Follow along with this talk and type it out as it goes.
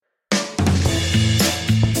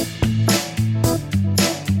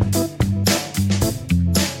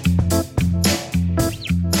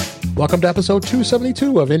Welcome to episode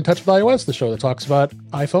 272 of In Touch with iOS, the show that talks about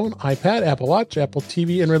iPhone, iPad, Apple Watch, Apple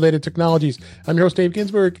TV, and related technologies. I'm your host, Dave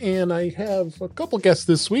Ginsburg, and I have a couple guests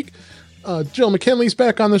this week. Jill McKinley's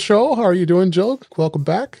back on the show. How are you doing, Jill? Welcome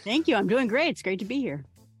back. Thank you. I'm doing great. It's great to be here.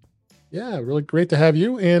 Yeah, really great to have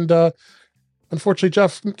you. And unfortunately,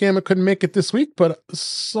 Jeff Gamet couldn't make it this week, but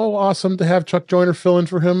so awesome to have Chuck Joyner fill in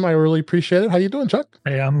for him. I really appreciate it. How you doing, Chuck?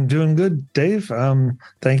 Hey, I'm doing good, Dave.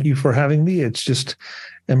 Thank you for having me. It's just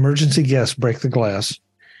emergency guest, break the glass.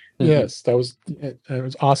 Yes, it was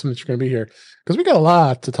awesome that you're going to be here because we got a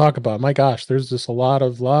lot to talk about. My gosh, there's just a lot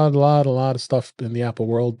of stuff in the Apple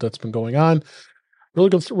world that's been going on. Really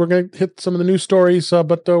good. We're going to hit some of the news stories,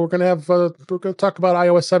 but we're going to talk about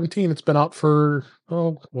iOS 17. It's been out for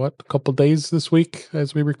a couple days this week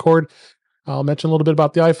as we record. I'll mention a little bit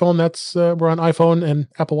about the iPhone. That's we're on iPhone and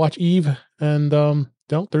Apple Watch Eve, and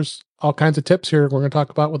there's all kinds of tips here we're going to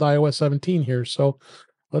talk about with iOS 17 here. So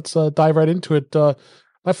let's dive right into it.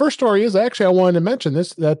 My first story is I wanted to mention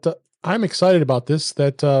this, that I'm excited about this,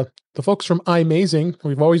 that the folks from iMazing,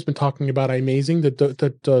 we've always been talking about iMazing,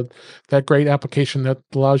 that great application that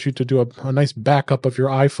allows you to do a nice backup of your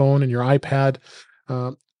iPhone and your iPad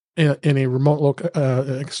in a remote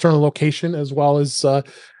external location, as well as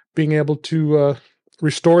being able to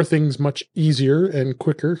restore things much easier and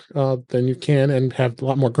quicker than you can, and have a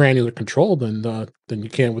lot more granular control than you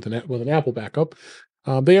can with an Apple backup.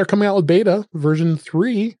 They are coming out with beta version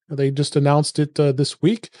 3. They just announced it this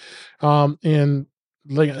week, and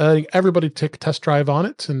everybody take a test drive on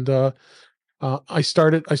it. And I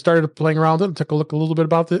started playing around with it and took a little bit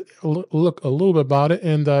about it,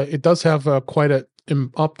 and it does have quite a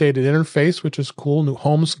updated interface, which is cool. New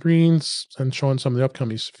home screens and showing some of the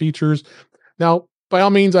upcoming features. Now, by all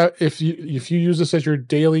means, if you use this as your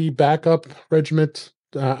daily backup regiment,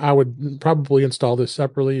 I would probably install this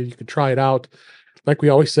separately. You could try it out. Like we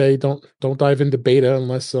always say, don't dive into beta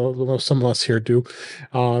unless some of us here do.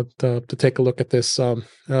 To take a look at this.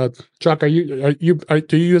 Chuck, do you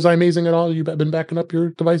use iMazing at all? You've been backing up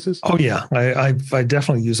your devices? Oh yeah, I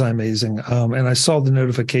definitely use iMazing. And I saw the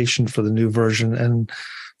notification for the new version, and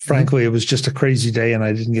frankly, it was just a crazy day, and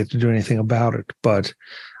I didn't get to do anything about it. But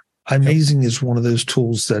iMazing is one of those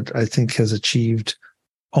tools that I think has achieved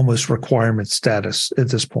almost requirement status at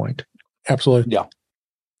this point. Absolutely. Yeah.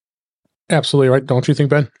 Absolutely right. Don't you think,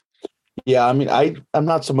 Ben? Yeah, I mean, I'm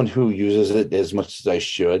not someone who uses it as much as I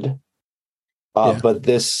should, but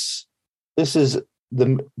this is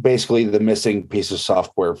basically the missing piece of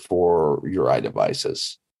software for your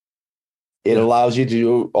iDevices. It allows you to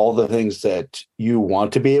do all the things that you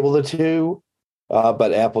want to be able to do,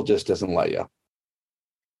 but Apple just doesn't let you.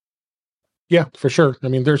 Yeah, for sure. I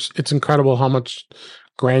mean, it's incredible how much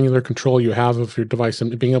granular control you have of your device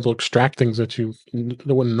and being able to extract things that you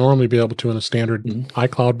wouldn't normally be able to in a standard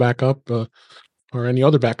iCloud backup or any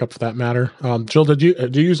other backup for that matter. Jill, do you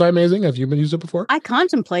use iMazing? Have you been using it before? I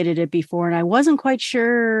contemplated it before, and I wasn't quite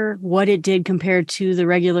sure what it did compared to the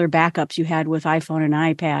regular backups you had with iPhone and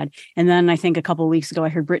iPad. And then I think a couple of weeks ago, I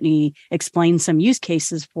heard Brittany explain some use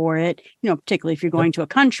cases for it, particularly if you're going to a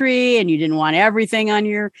country and you didn't want everything on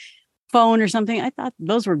your phone or something. I thought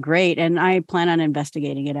those were great, and I plan on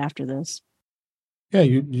investigating it after this. Yeah,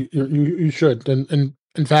 you should, and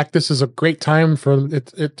in fact, this is a great time for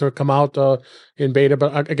it to come out in beta.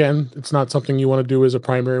 But again, it's not something you want to do as a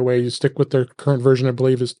primary way. You stick with their current version. I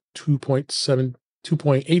believe is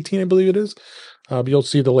 2.18. I believe it is. But you'll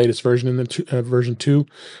see the latest version in the version 2.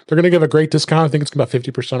 They're going to give a great discount. I think it's about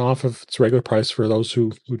 50% off of its regular price for those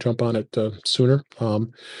who jump on it sooner.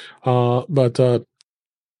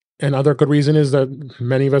 And other good reason is that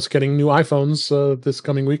many of us getting new iPhones this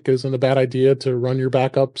coming week isn't a bad idea to run your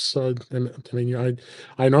backups.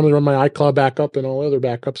 I normally run my iCloud backup and all other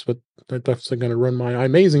backups, but I'm definitely going to run my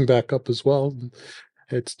iMazing backup as well.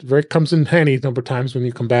 It comes in handy a number of times when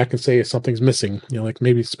you come back and say something's missing. Like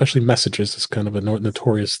maybe especially messages is kind of a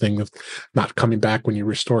notorious thing of not coming back when you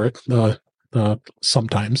restore it.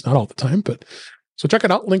 Sometimes, not all the time, but so check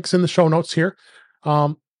it out. Links in the show notes here.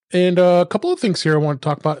 And a couple of things here I want to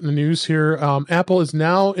talk about in the news here. Apple is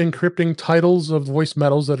now encrypting titles of voice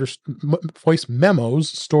memos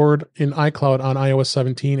stored in iCloud on iOS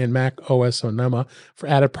 17 and Mac OS Sonoma for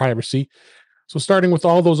added privacy. So starting with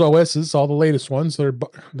all those OSs, all the latest ones, the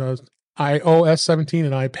iOS 17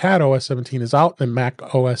 and iPad OS 17 is out, and Mac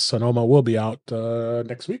OS Sonoma will be out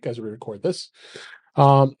next week as we record this.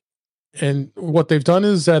 And what they've done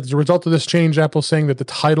is that as a result of this change, Apple's saying that the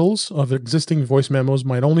titles of existing voice memos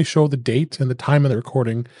might only show the date and the time of the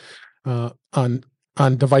recording on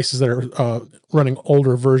devices that are running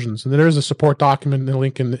older versions. And there is a support document and a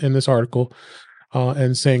link in this article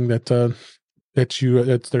and saying that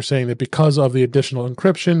they're saying that because of the additional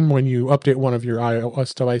encryption, when you update one of your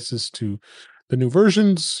iOS devices to the new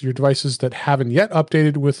versions, your devices that haven't yet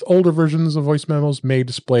updated with older versions of voice memos may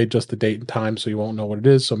display just the date and time, so you won't know what it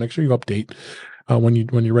is. So make sure you update when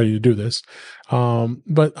you're ready to do this.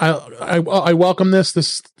 But I welcome this.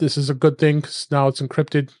 This is a good thing because now it's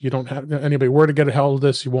encrypted. You don't have anybody were to get a hold of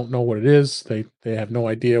this, you won't know what it is. They have no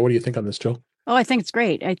idea. What do you think on this, Jill? Oh, I think it's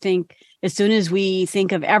great. I think as soon as we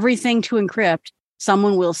think of everything to encrypt,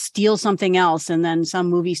 someone will steal something else, and then some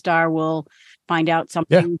movie star will find out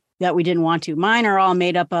something that we didn't want to. Mine are all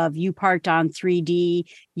made up of you parked on 3D,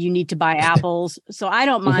 you need to buy apples. So I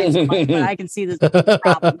don't mind so much, but I can see this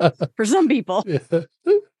problem for some people. Yeah,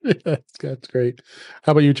 that's great.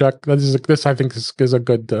 How about you, Chuck? This I think is a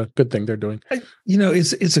good thing they're doing. It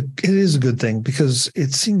is a good thing because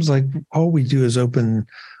it seems like all we do is open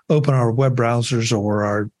our web browsers or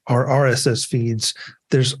our RSS feeds.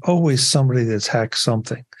 There's always somebody that's hacked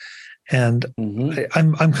something. And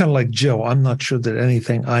I'm kind of like Joe. I'm not sure that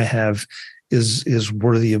anything I have is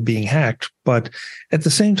worthy of being hacked. But at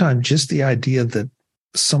the same time, just the idea that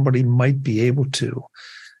somebody might be able to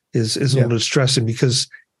is a little distressing because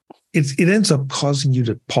it ends up causing you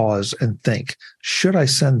to pause and think, should I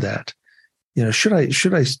send that? Should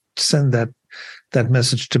I send that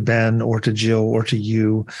message to Ben or to Jill or to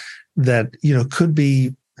you that, could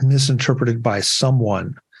be misinterpreted by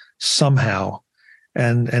someone somehow.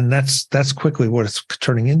 And that's quickly what it's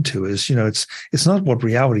turning into is, it's not what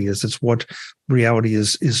reality is. It's what reality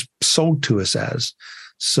is sold to us as.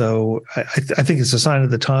 So I think it's a sign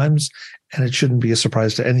of the times, and it shouldn't be a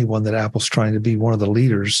surprise to anyone that Apple's trying to be one of the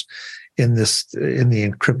leaders in the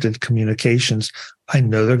encrypted communications. I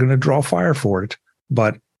know they're going to draw fire for it,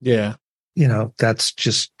 but that's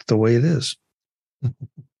just the way it is. How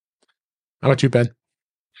about you, Ben?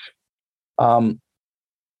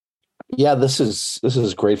 Yeah, this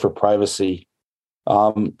is great for privacy.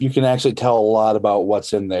 You can actually tell a lot about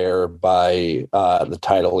what's in there by the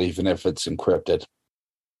title, even if it's encrypted.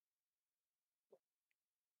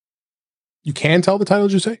 You can tell the title,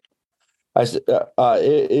 did you say?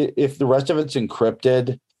 If the rest of it's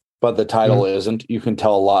encrypted, but the title isn't, you can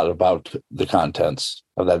tell a lot about the contents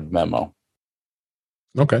of that memo.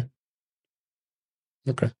 Okay.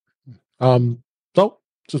 So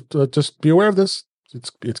just be aware of this.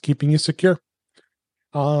 It's keeping you secure.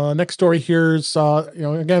 Next story here is,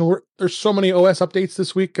 again, there's so many OS updates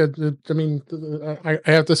this week. I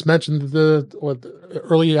have this mentioned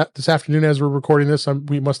early this afternoon as we're recording this.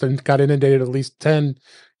 We must have got inundated at least 10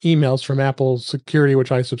 emails from Apple Security,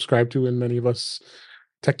 which I subscribe to, and many of us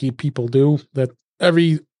techie people do. That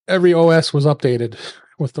every OS was updated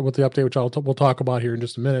with the update, which we'll talk about here in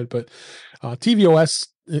just a minute. But tvOS.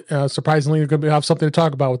 Surprisingly, you're going to have something to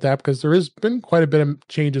talk about with that because there has been quite a bit of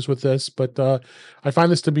changes with this. But I find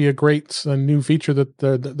this to be a great new feature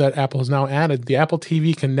that Apple has now added. The Apple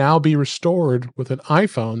TV can now be restored with an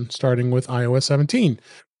iPhone starting with iOS 17.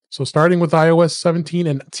 So starting with iOS 17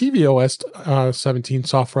 and tvOS 17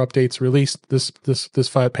 software updates released this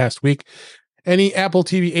past week, any Apple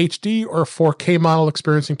TV HD or 4K model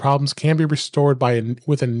experiencing problems can be restored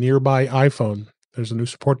with a nearby iPhone. There's a new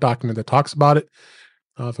support document that talks about it.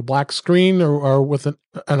 If a black screen or with an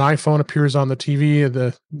iPhone appears on the TV,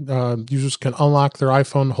 the users can unlock their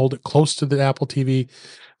iPhone, hold it close to the Apple TV,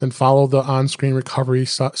 then follow the on-screen recovery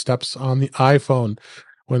steps on the iPhone.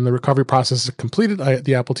 When the recovery process is completed,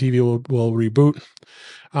 the Apple TV will reboot.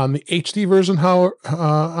 On the HD version,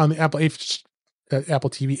 on the Apple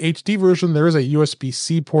TV HD version, there is a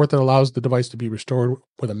USB-C port that allows the device to be restored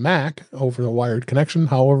with a Mac over the wired connection.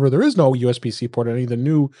 However, there is no USB-C port on any of the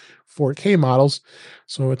new 4K models,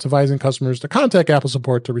 so it's advising customers to contact Apple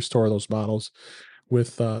support to restore those models.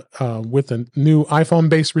 With a new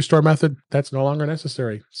iPhone-based restore method, that's no longer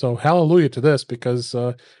necessary. So hallelujah to this, because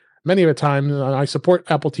many of the time I support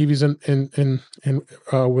Apple TVs in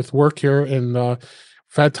with work here, and I've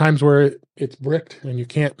had times where it's bricked and you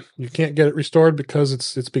can't get it restored because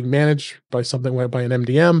it's being managed by an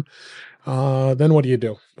MDM. Then what do you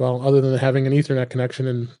do? Well, other than having an Ethernet connection,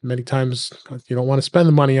 and many times you don't want to spend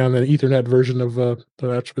the money on an Ethernet version of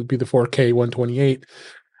that would be the 4K 128.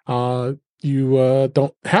 You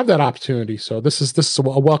don't have that opportunity. So this is a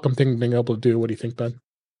welcome thing being able to do. What do you think, Ben?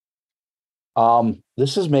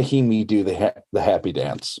 This is making me do the happy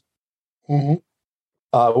dance.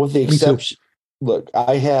 Mm-hmm. With the exception. Look,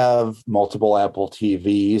 I have multiple Apple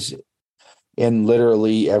TVs in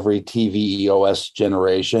literally every TV OS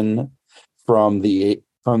generation, from the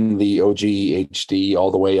OG HD all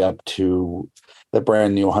the way up to the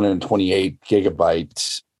brand new 128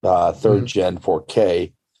 gigabytes third gen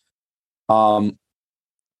 4K.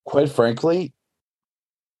 Quite frankly,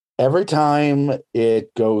 every time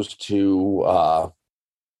it goes to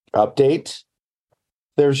update,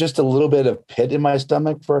 there's just a little bit of pit in my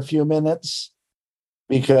stomach for a few minutes,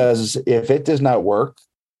 because if it does not work,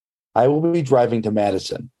 I will be driving to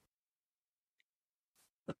Madison.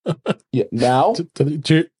 Yeah, now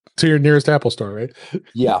to your nearest Apple store, right?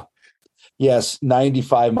 Yeah. Yes,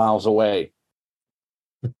 95 miles away.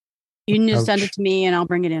 You can just send it to me and I'll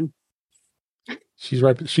bring it in.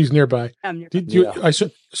 She's nearby. I'm nearby.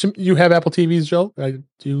 You have Apple TVs, Joe? Do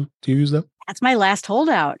you use them? That's my last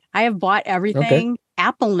holdout. I have bought everything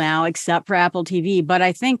Apple now except for Apple TV, but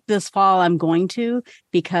I think this fall I'm going to,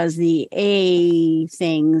 because the A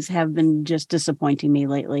things have been just disappointing me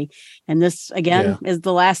lately. And this, again, is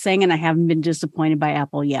the last thing, and I haven't been disappointed by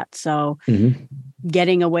Apple yet. So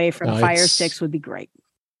getting away from Fire Sticks would be great.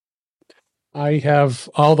 I have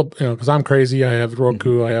all the, because I'm crazy. I have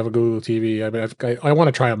Roku. I have a Google TV. I mean, I want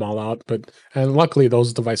to try them all out, and luckily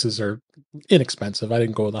those devices are inexpensive. I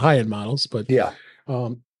didn't go with the high end models, but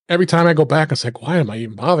every time I go back, it's like, why am I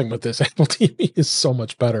even bothering with this? Apple TV is so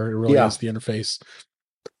much better. It really is, the interface.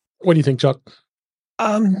 What do you think, Chuck?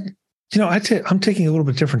 I'm taking a little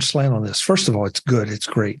bit different slant on this. First of all, it's good. It's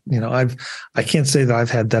great. I can't say that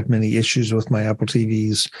I've had that many issues with my Apple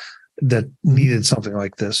TVs that needed something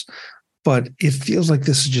like this. But it feels like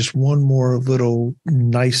this is just one more little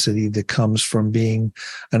nicety that comes from being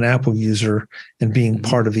an Apple user and being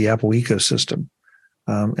part of the Apple ecosystem.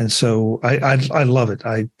 And so I love it.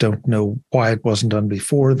 I don't know why it wasn't done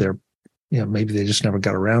before. Maybe they just never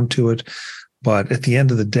got around to it. But at the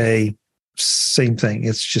end of the day, same thing.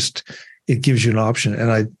 It's just, it gives you an option.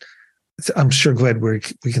 And I'm sure glad we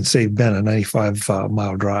can save Ben a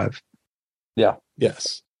 95-mile drive. Yeah.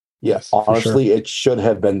 Yes. Honestly, it should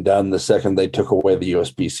have been done the second they took away the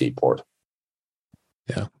USB-C port.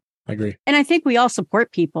 Yeah, I agree. And I think we all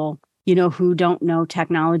support people, who don't know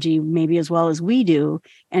technology maybe as well as we do,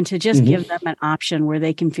 and to just give them an option where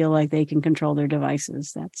they can feel like they can control their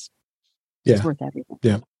devices. That's worth everything.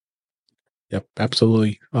 Yeah. Yep,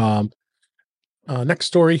 absolutely. Next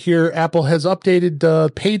story here. Apple has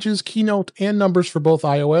updated Pages, Keynote, and Numbers for both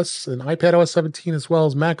iOS and iPadOS 17, as well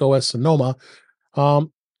as macOS Sonoma.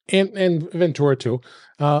 And Ventura too.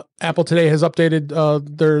 Apple today has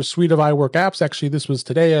updated their suite of iWork apps. Actually, this was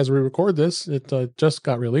today as we record this. It just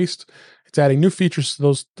got released. It's adding new features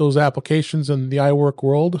to those applications in the iWork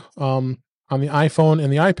world. On the iPhone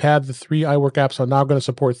and the iPad, the 3 iWork apps are now going to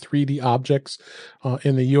support 3D objects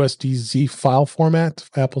in the USDZ file format.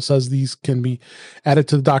 Apple says these can be added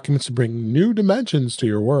to the documents to bring new dimensions to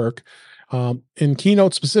your work. In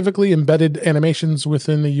Keynote specifically, embedded animations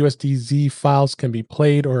within the USDZ files can be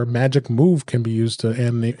played, or a magic move can be used to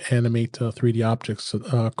animate 3D objects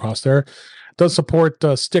across there. It does support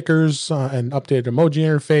stickers and updated emoji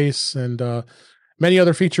interface and many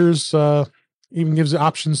other features. Even gives you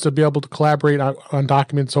options to be able to collaborate on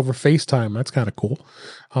documents over FaceTime. That's kind of cool,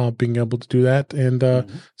 being able to do that, and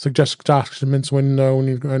suggest documents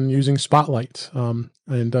when using Spotlight. So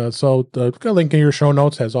the link in your show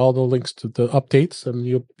notes has all the links to the updates, and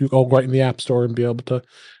you go right in the App Store and be able to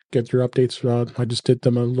get your updates. I just did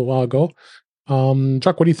them a little while ago.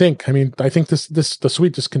 Chuck, what do you think? I mean, I think the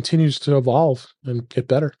suite just continues to evolve and get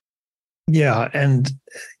better. Yeah, and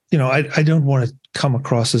I don't want to come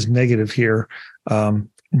across as negative here,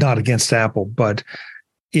 not against Apple, but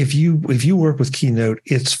if you work with Keynote,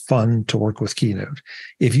 it's fun to work with Keynote.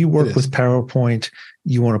 If you work with PowerPoint,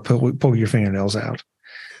 you want to pull your fingernails out.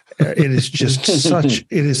 It is just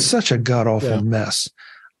such a god awful mess.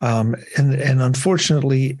 And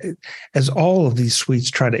unfortunately, as all of these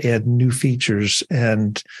suites try to add new features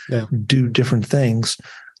and do different things,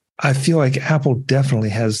 I feel like Apple definitely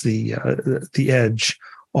has the edge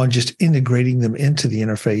on just integrating them into the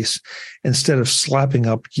interface instead of slapping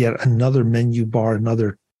up yet another menu bar,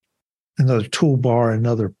 another toolbar,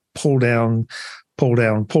 another pull down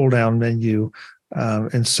menu.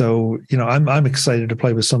 And so, I'm excited to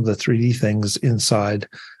play with some of the 3D things inside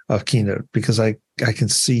of Keynote, because I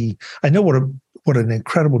know what an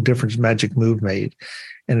incredible difference Magic Move made.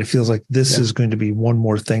 And it feels like this is going to be one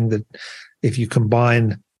more thing that, if you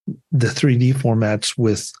combine the 3D formats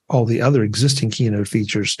with all the other existing Keynote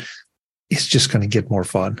features, it's just going to get more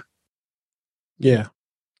fun. Yeah.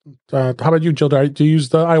 How about you, Jill? Do you use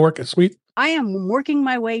the iWork suite? I am working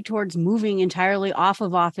my way towards moving entirely off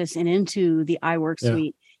of Office and into the iWork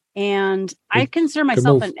suite. And I consider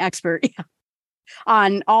myself an expert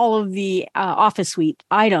on all of the Office suite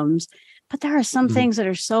items. But there are some things that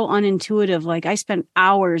are so unintuitive. Like, I spent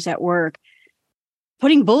hours at work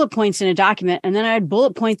putting bullet points in a document, and then I'd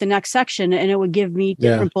bullet point the next section and it would give me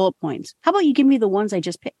different bullet points. How about you give me the ones I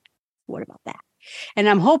just picked? What about that? And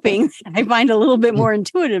I'm hoping I find a little bit more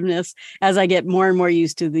intuitiveness as I get more and more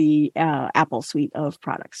used to the Apple suite of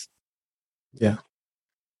products. Yeah.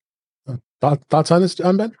 Thoughts on this,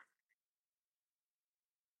 Ben?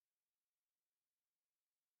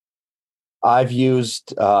 I've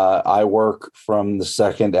used iWork from the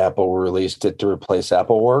second Apple released it to replace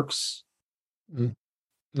Apple Works.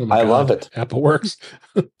 Oh I love it. Apple Works.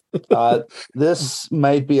 This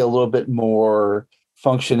might be a little bit more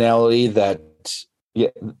functionality that,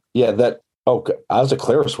 I was a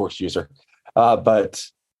ClarisWorks user, but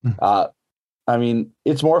I mean,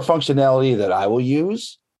 it's more functionality that I will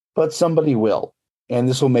use, but somebody will. And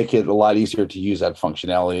this will make it a lot easier to use that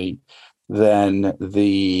functionality than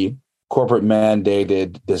the corporate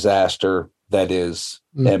mandated disaster that is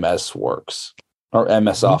MS Works or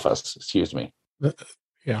MS Office, excuse me.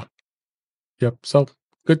 Yeah. Yep. So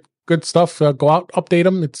good stuff. Go out, update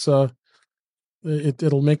them. It's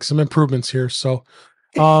it'll make some improvements here. So,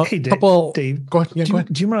 hey, Dave, go ahead. Yeah, go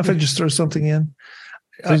ahead. Do you mind if I just throw something in?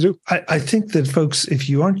 Please do. I think that folks, if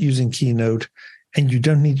you aren't using Keynote and you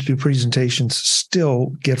don't need to do presentations, still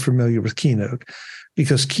get familiar with Keynote,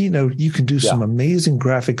 because Keynote, you can do some amazing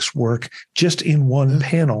graphics work just in one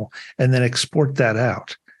panel and then export that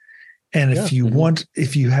out. And if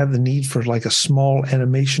you have the need for like a small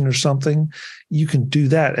animation or something, you can do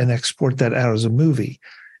that and export that out as a movie.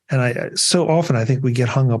 And so often I think we get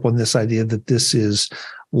hung up on this idea that this is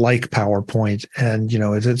like PowerPoint and,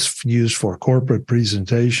 it's used for corporate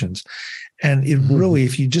presentations. And it really,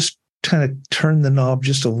 if you just kind of turn the knob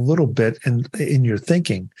just a little bit in your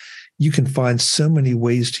thinking, you can find so many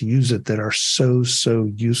ways to use it that are so,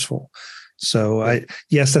 so useful. So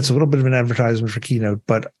yes, that's a little bit of an advertisement for Keynote,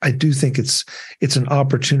 but I do think it's an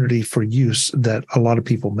opportunity for use that a lot of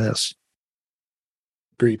people miss.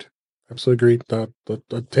 Agreed. Absolutely agreed.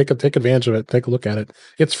 Take advantage of it. Take a look at it.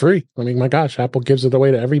 It's free. I mean, my gosh, Apple gives it away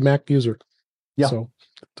to every Mac user. Yeah. So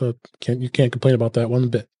you can't complain about that one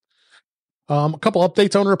bit. A couple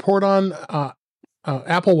updates on report on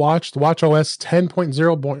Apple Watch. The Watch OS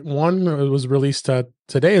 10.0.1 was released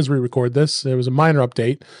today as we record this. It was a minor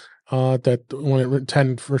update. That when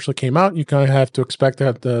 10 first came out, you kind of have to expect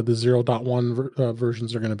that the 0.1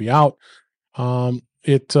 versions are going to be out.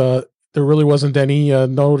 There really wasn't any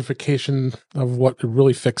notification of what it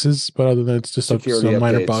really fixes, but other than it's just some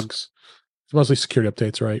minor bugs. It's mostly security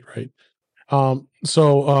updates, right?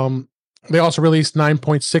 They also released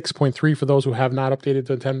 9.6.3 for those who have not updated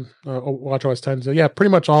to 10 Watch OS 10. So yeah, pretty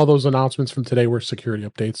much all those announcements from today were security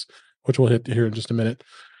updates, which we'll hit here in just a minute.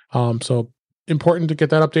 So important to get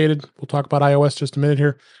that updated. We'll talk about iOS just a minute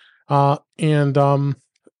here. The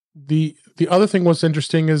other thing was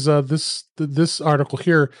interesting is this article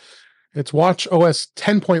here. It's Watch OS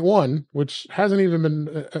 10.1, which hasn't even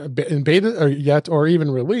been in beta yet or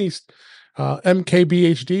even released.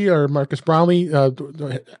 MKBHD or Marcus Brownlee,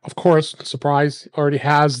 of course, surprise, already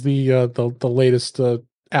has the latest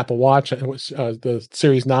Apple Watch. It was the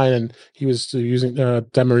Series 9, and he was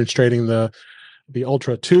demonstrating the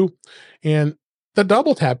Ultra 2. And the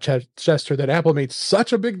double tap gesture that Apple made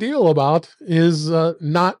such a big deal about is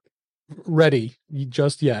not ready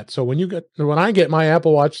just yet. So when I get my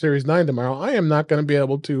Apple Watch Series 9 tomorrow, I am not going to be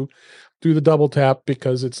able to do the double tap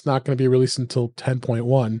because it's not going to be released until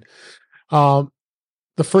 10.1.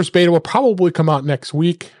 The first beta will probably come out next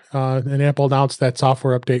week, and Apple announced that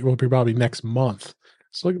software update will be probably next month.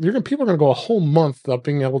 So people are going to go a whole month of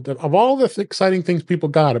being able to, of all the exciting things people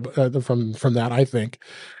got from that, I think.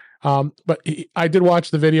 But I did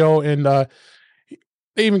watch the video, and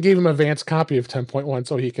they even gave him an advanced copy of 10.1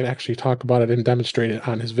 so he could actually talk about it and demonstrate it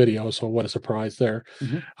on his video. So what a surprise there.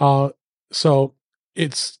 Mm-hmm. So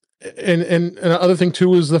it's, and another thing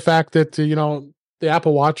too is the fact that, the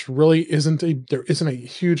Apple Watch really there isn't a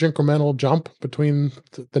huge incremental jump between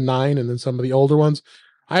the 9 and then some of the older ones.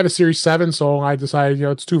 I have a Series 7, so I decided,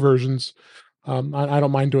 it's two versions. I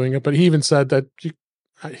don't mind doing it, but he even said that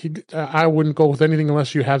I wouldn't go with anything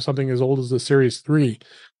unless you have something as old as the Series 3.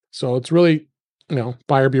 So it's really,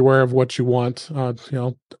 buyer beware of what you want.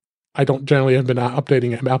 I don't generally have been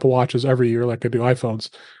updating Apple Watches every year like I do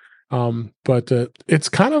iPhones. But it's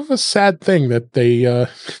kind of a sad thing that they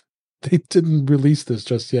didn't release this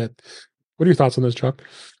just yet. What are your thoughts on this, Chuck?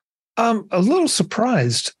 A little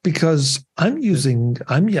surprised because I'm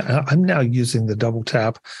now using the double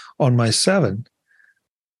tap on my 7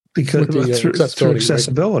 because through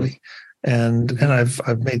accessibility. Right? And I've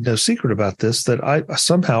made no secret about this, that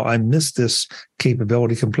I missed this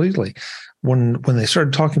capability completely. When they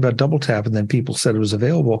started talking about double tap and then people said it was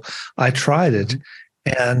available, I tried it,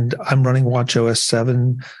 and I'm running Watch OS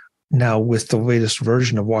 7 now with the latest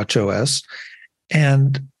version of Watch OS,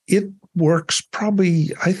 and it works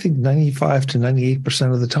probably, I think, 95 to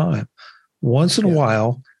 98% of the time. Once in a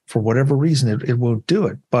while, for whatever reason, it won't do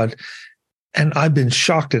it. And I've been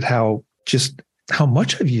shocked at how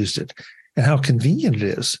much I've used it and how convenient it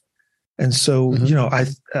is. And so,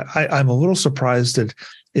 I'm a little surprised that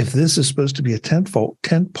if this is supposed to be a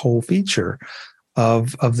tentpole feature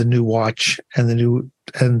of the new watch and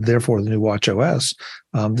therefore the new watch OS,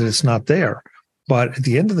 that it's not there. But at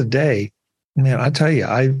the end of the day, man, I tell you,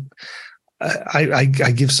 I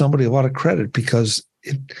give somebody a lot of credit because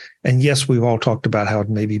and yes, we've all talked about how it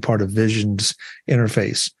may be part of Vision's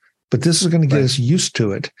interface, but this is going to get us used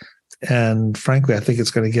to it. And frankly, I think it's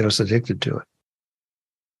going to get us addicted to it.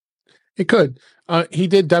 It could. He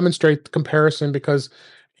did demonstrate the comparison because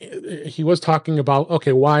he was talking about,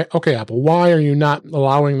 Apple, why are you not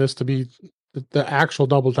allowing this to be the actual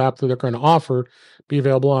double tap that they're going to offer be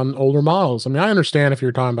available on older models? I mean, I understand if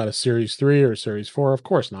you're talking about a Series 3 or Series 4, of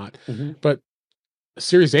course not. But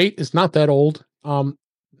Series 8 is not that old.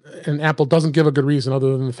 And Apple doesn't give a good reason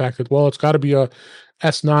other than the fact that, well, it's got to be a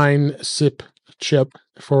S9 SIP chip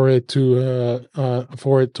for it to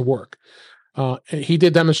work. He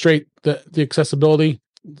did demonstrate the accessibility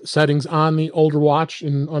settings on the older watch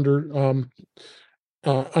under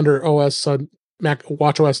OS Mac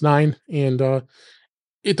Watch OS 9, and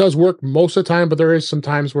it does work most of the time. But there is some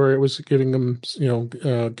times where it was giving them,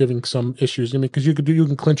 giving some issues. I mean, because you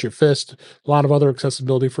can clench your fist. A lot of other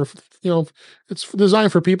accessibility for, it's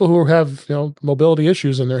designed for people who have mobility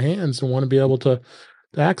issues in their hands and want to be able to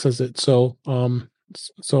access it. So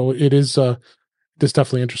it is this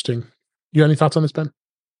definitely interesting. You have any thoughts on this, Ben?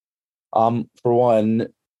 For one,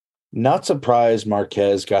 not surprised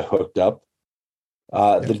Marquez got hooked up.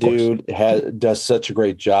 The dude does such a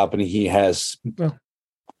great job, and he has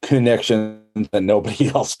connections that nobody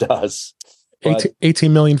else does.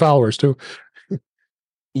 18 million followers too.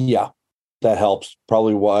 Yeah, that helps.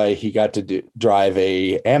 Probably why he got to drive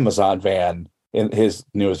a Amazon van in his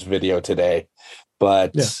newest video today.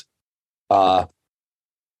 But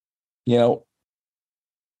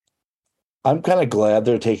I'm kind of glad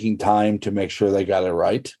they're taking time to make sure they got it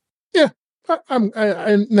right. Yeah, I'm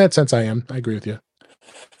in that sense. I agree with you.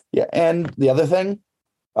 Yeah, and the other thing,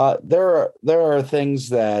 there are things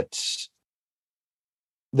that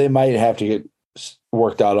they might have to get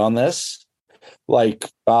worked out on this. Like,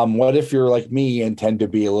 what if you're like me and tend to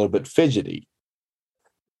be a little bit fidgety?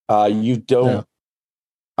 You don't. Yeah.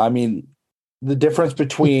 I mean, the difference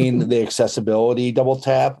between the accessibility double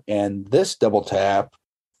tap and this double tap.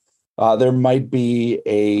 There might be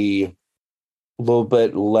a little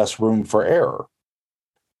bit less room for error.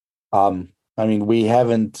 I mean, we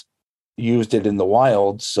haven't used it in the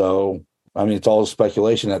wild, so I mean, it's all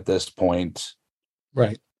speculation at this point.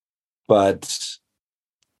 Right. But,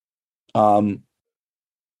 I mean,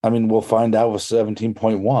 we'll find out with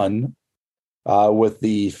 17.1 with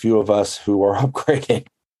the few of us who are upgrading.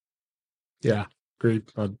 Yeah, agreed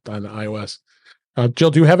on iOS.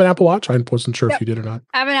 Jill, do you have an Apple Watch? I wasn't sure if you did or not.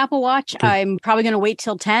 I have an Apple Watch. Cool. I'm probably going to wait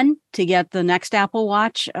till 10 to get the next Apple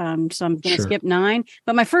Watch. So I'm going to skip 9.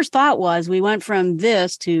 But my first thought was we went from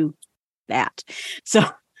this to that. So,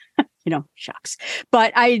 shucks.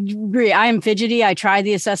 But I agree. I am fidgety. I tried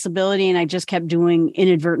the accessibility and I just kept doing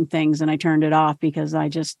inadvertent things and I turned it off because I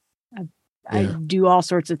do all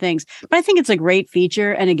sorts of things. But I think it's a great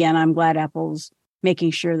feature. And again, I'm glad Apple's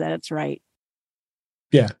making sure that it's right.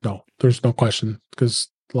 Yeah, no, there's no question because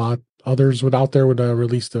a lot others out there would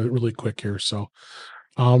release it really quick here. So,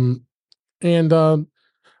 let's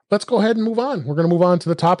go ahead and move on. We're going to move on to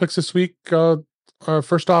the topics this week.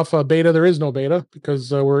 First off, beta. There is no beta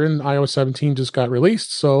because we're in iOS 17 just got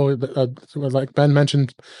released. So, like Ben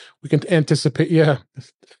mentioned, we can anticipate. Yeah,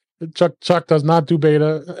 Chuck does not do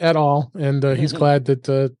beta at all, and he's glad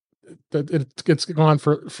that it's gone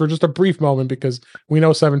for just a brief moment because we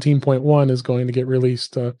know 17.1 is going to get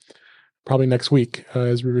released probably next week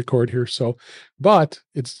as we record here. So, but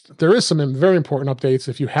there is some very important updates.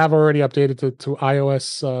 If you have already updated to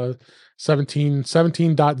iOS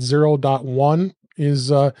 17.0.1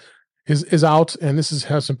 is out, and this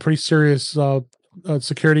has some pretty serious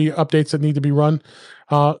security updates that need to be run.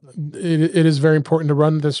 It is very important to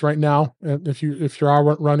run this right now. If you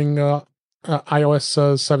are running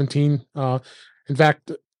iOS 17. In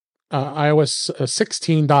fact, iOS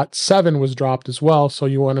 16.7 was dropped as well. So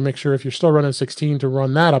you want to make sure if you're still running 16 to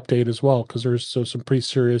run that update as well, because there's some pretty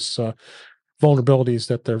serious vulnerabilities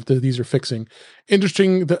that these are fixing.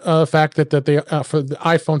 Interesting fact that they for the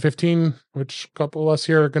iPhone 15, which a couple of us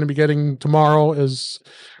here are going to be getting tomorrow, is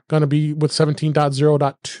going to be with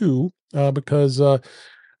 17.0.2 because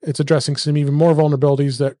it's addressing some even more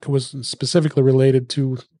vulnerabilities that was specifically related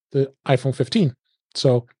to the iPhone 15.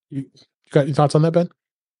 So you got any thoughts on that, Ben?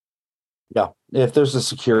 Yeah. If there's a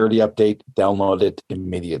security update, download it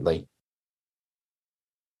immediately.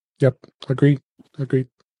 Yep. Agreed.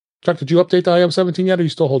 Chuck, did you update the iOS 17 yet, or are you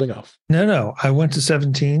still holding off? No. I went to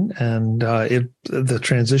 17, and the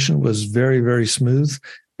transition was very, very smooth.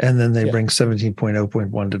 And then they bring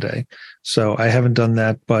 17.0.1 today. So I haven't done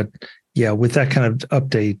that. But yeah, with that kind of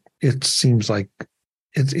update, it seems like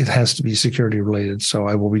it has to be security related. So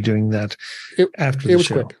I will be doing that after the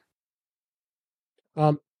show.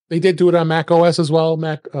 Quick. They did do it on Mac OS as well.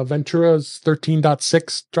 Mac Ventura's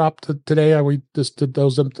 13.6 dropped today. I just did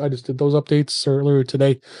those updates earlier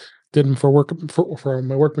today. Did them for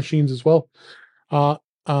my work machines as well.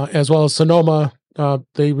 As well as Sonoma,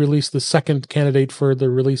 they released the second candidate for the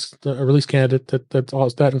release candidate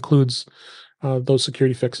that includes those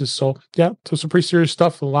security fixes. So yeah, so some pretty serious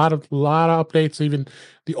stuff. A lot of updates. Even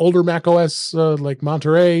the older Mac OS like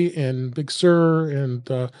Monterey and Big Sur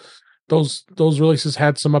and those releases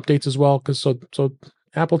had some updates as well. Because so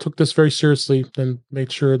Apple took this very seriously and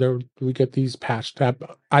made sure that we get these patched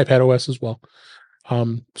iPad OS as well.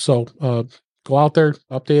 So go out there,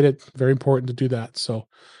 update it. Very important to do that. So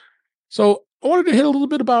I wanted to hit a little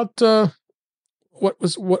bit about what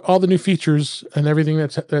all the new features and everything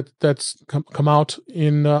that's come out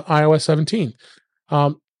in iOS 17.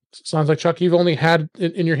 Sounds like, Chuck, you've only had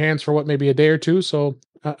it in your hands for maybe a day or two. So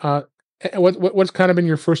what's kind of been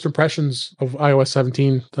your first impressions of iOS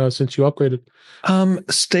 17 since you upgraded?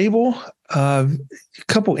 Stable. A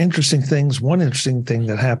couple interesting things. One interesting thing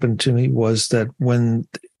that happened to me was that when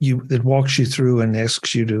it walks you through and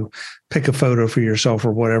asks you to pick a photo for yourself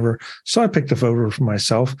or whatever. So I picked a photo for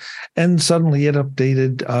myself, and suddenly it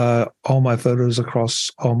updated all my photos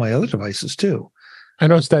across all my other devices too. I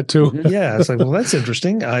noticed that too. Yeah, it's like, well, that's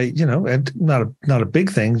interesting. And not a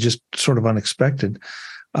big thing, just sort of unexpected.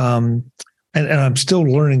 And I'm still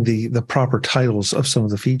learning the proper titles of some of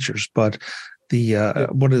the features, but the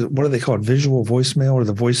what are they called? Visual voicemail, or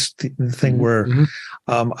the voice thing where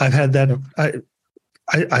I've had that.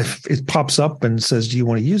 It pops up and says, "Do you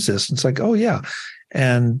want to use this?" And it's like, "Oh yeah,"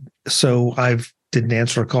 and so didn't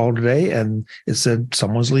answer a call today, and it said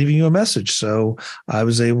someone's leaving you a message. So I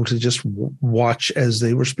was able to just watch as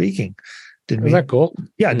they were speaking. Isn't that cool?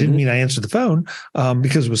 Yeah, it didn't mean I answered the phone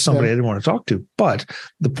because it was somebody I didn't want to talk to. But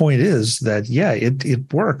the point is that,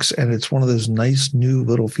 it works, and it's one of those nice new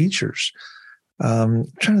little features.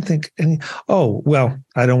 I'm trying to think. I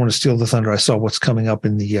don't want to steal the thunder. I saw what's coming up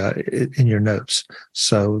in in your notes,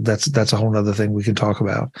 so that's a whole other thing we can talk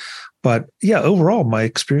about. But yeah, overall, my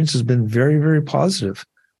experience has been very, very positive.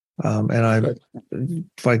 And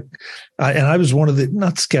I was one of the,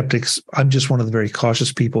 not skeptics. I'm just one of the very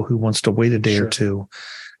cautious people who wants to wait a day or two,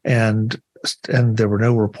 and there were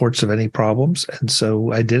no reports of any problems, and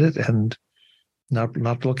so I did it, and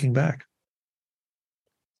not looking back.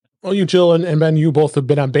 Well, you, Jill, and Ben, you both have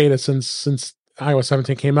been on beta since iOS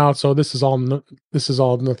 17 came out, so this is all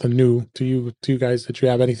nothing new to you guys. That you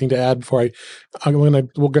have anything to add before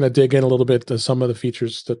we're gonna dig in a little bit to some of the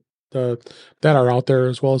features that are out there,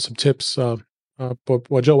 as well as some tips.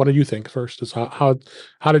 But Jill, what do you think first? Is how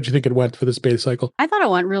did you think it went for this beta cycle? I thought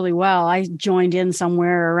it went really well. I joined in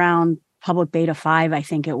somewhere around public beta 5, I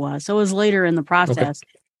think it was. So it was later in the process.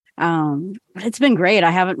 Okay. It's been great.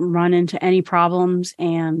 I haven't run into any problems,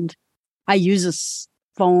 and I use this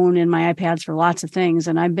phone and my iPads for lots of things.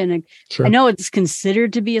 And I know it's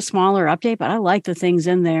considered to be a smaller update, but I like the things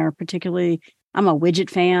in there. Particularly, I'm a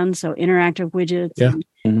widget fan, so interactive widgets. Yeah.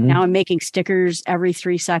 And now I'm making stickers every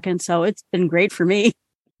 3 seconds, so it's been great for me.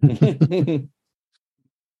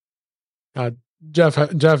 Jeff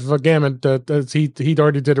Gamet, he'd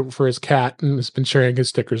already did it for his cat and has been sharing his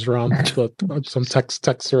stickers around some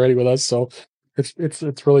texts already with us. So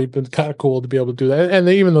it's really been kind of cool to be able to do that. And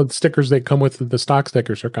even the stickers they come with, the stock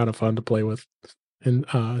stickers, are kind of fun to play with. And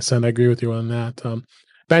Sen, I agree with you on that.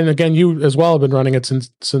 Ben, again, you as well have been running it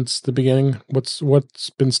since the beginning. What's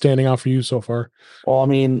been standing out for you so far? Well, I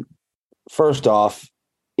mean, first off,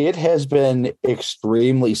 it has been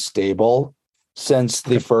extremely stable since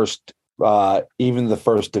the first. Even the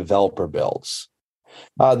first developer builds.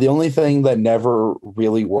 The only thing that never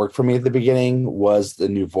really worked for me at the beginning was the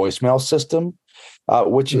new voicemail system,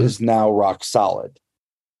 which is now rock solid.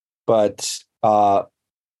 But the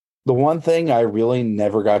one thing I really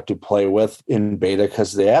never got to play with in beta,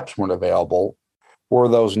 because the apps weren't available, were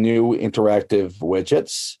those new interactive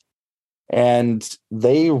widgets. And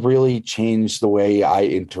they really changed the way I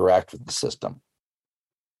interact with the system.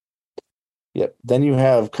 Yep. Then you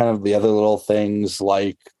have kind of the other little things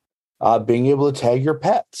like being able to tag your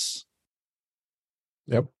pets.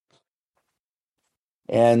 Yep.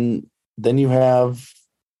 And then you have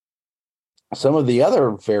some of the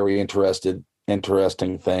other very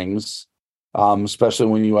interesting things, especially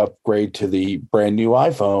when you upgrade to the brand new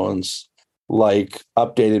iPhones, like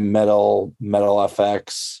updated metal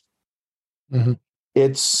FX. Mm-hmm.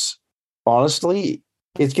 It's honestly,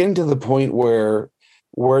 it's getting to the point where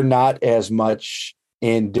we're not as much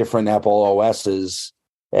in different Apple OSs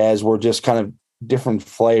as we're just kind of different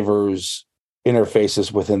flavors,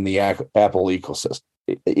 interfaces within the Apple ecosystem.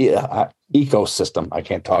 Ecosystem. I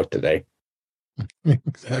can't talk today.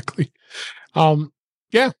 Exactly.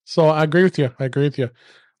 Yeah, so I agree with you.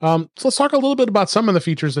 So let's talk a little bit about some of the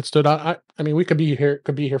features that stood out. I mean, we could be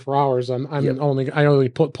here for hours. Yep. I only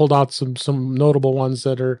pulled out some notable ones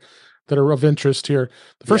that are of interest here.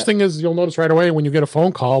 The first thing is you'll notice right away when you get a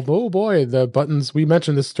phone call. Oh boy, the buttons. We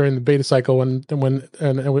mentioned this during the beta cycle when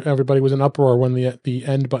everybody was in uproar when the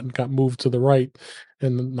end button got moved to the right,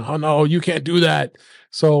 and no, you can't do that.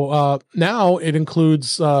 So now it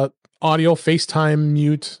includes audio, FaceTime,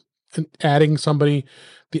 mute, and adding somebody,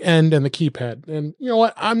 the end, and the keypad. And you know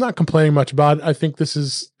what? I'm not complaining much about it. I think this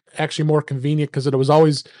is actually more convenient because it was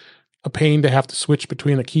always a pain to have to switch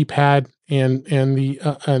between the keypad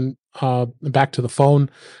and back to the phone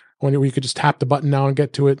when you could just tap the button now and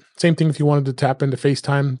get to it. Same thing if you wanted to tap into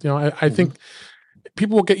FaceTime. You know, I think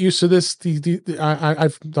people will get used to this.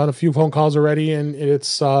 I've done a few phone calls already, and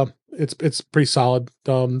it's pretty solid.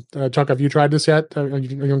 Chuck, have you tried this yet? Are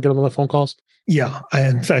you gonna get on the phone calls? Yeah,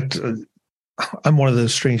 in fact, I'm one of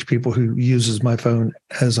those strange people who uses my phone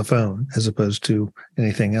as a phone as opposed to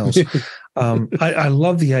anything else. I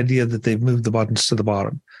love the idea that they've moved the buttons to the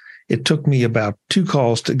bottom. It took me about 2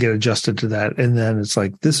 calls to get adjusted to that, and then it's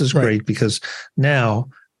like, this is great because now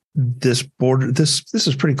this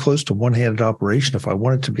is pretty close to one-handed operation if I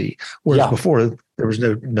want it to be. Whereas before there was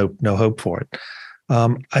no hope for it.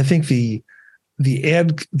 I think the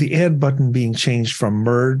add button being changed from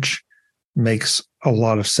merge makes a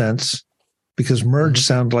lot of sense because merge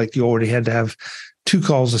sounded like you already had to have 2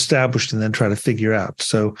 calls established and then try to figure out.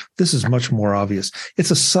 So this is much more obvious.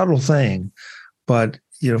 It's a subtle thing, but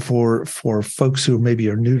you know, for folks who maybe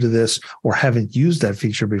are new to this or haven't used that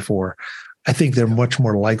feature before, I think they're much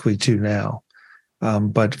more likely to now.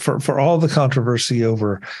 But for all the controversy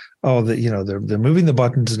over, they're moving the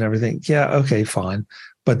buttons and everything. Yeah, okay, fine.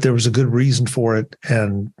 But there was a good reason for it,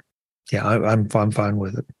 and yeah, I'm fine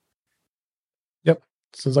with it. Yep,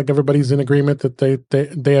 sounds like everybody's in agreement that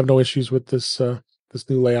they have no issues with this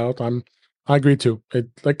new layout. I agree too. It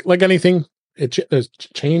like anything,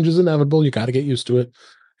 change is inevitable. You got to get used to it,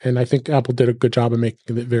 and I think Apple did a good job of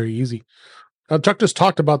making it very easy. Chuck just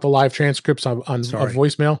talked about the live transcripts of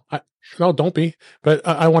voicemail. No, don't be. But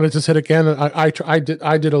I wanted to say it again. I did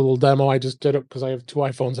a little demo. I just did it because I have 2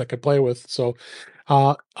 iPhones I could play with. So,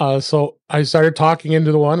 so I started talking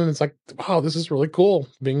into the one, and it's like, wow, this is really cool.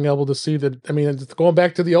 Being able to see that. I mean, it's going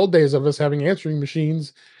back to the old days of us having answering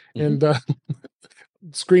machines and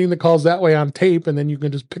screening the calls that way on tape, and then you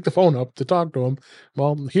can just pick the phone up to talk to them.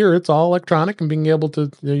 Well, here it's all electronic, and being able to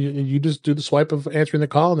you just do the swipe of answering the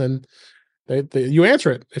call, and then you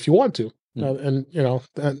answer it if you want to. And you know,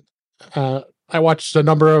 I watched a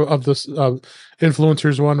number of this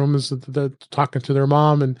influencers. One of them is talking to their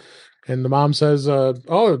mom, and the mom says,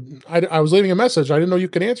 "Oh, I was leaving a message. I didn't know you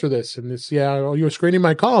could answer this." And it's, "Oh, you were screening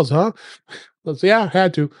my calls, huh?" So, yeah,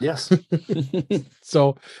 had to. Yes.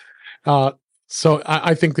 So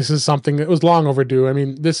I think this is something that was long overdue. I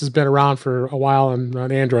mean, this has been around for a while on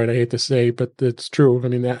Android, I hate to say, but it's true. I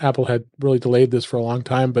mean, Apple had really delayed this for a long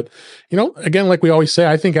time. But, you know, again, like we always say,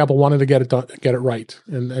 I think Apple wanted to get it right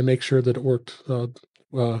and make sure that it worked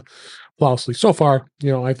flawlessly. So far,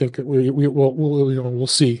 you know, I think we'll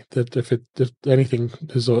see that if anything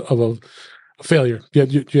is of a failure. Do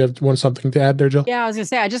you want something to add there, Jill? Yeah, I was gonna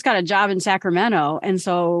say I just got a job in Sacramento, and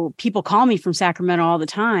so people call me from Sacramento all the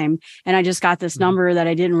time. And I just got this number that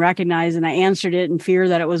I didn't recognize, and I answered it in fear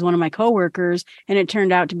that it was one of my coworkers, and it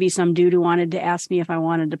turned out to be some dude who wanted to ask me if I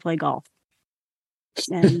wanted to play golf.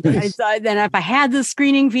 And I thought then if I had the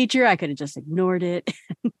screening feature, I could have just ignored it.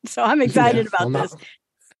 So I'm excited about this.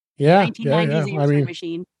 Yeah, 1990s answering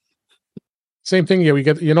machine. Same thing. Yeah, we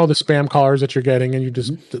get the spam callers that you're getting, and you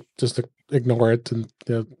just ignore it, and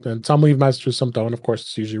some leave messages, some don't. Of course,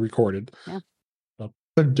 it's usually recorded. Yeah. So,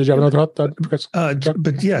 but did you have another thought?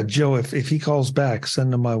 But yeah, Joe, if he calls back,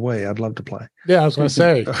 send him my way. I'd love to play. Yeah, I was going to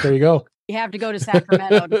say. There you go. You have to go to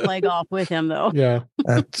Sacramento to play golf with him, though. Yeah,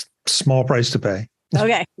 that's a small price to pay.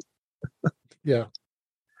 Okay. Yeah.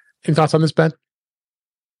 Any thoughts on this, Ben?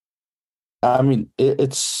 I mean,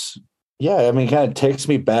 it's. Yeah, I mean, it kind of takes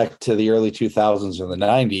me back to the early 2000s or the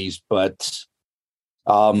 90s, but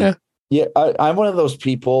Yeah, I'm one of those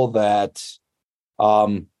people that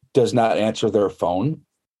does not answer their phone.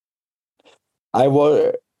 I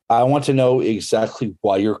want to know exactly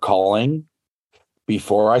why you're calling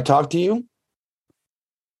before I talk to you.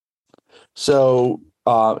 So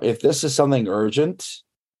if this is something urgent,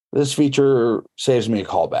 this feature saves me a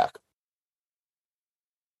call back.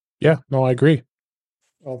 Yeah, no, I agree.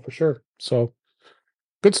 Oh, for sure. So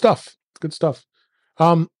good stuff. Good stuff.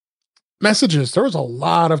 Messages. There was a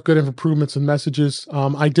lot of good improvements in messages.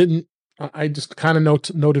 I just kind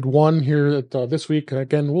of noted one here that this week. And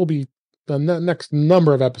again, we'll be the next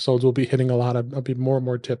number of episodes. We'll be hitting I'll be more and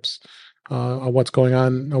more tips on what's going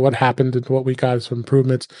on, what happened, and what we got as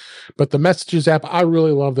improvements. But the Messages app, I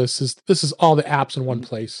really love this. This is all the apps in one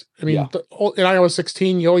place. I mean, in iOS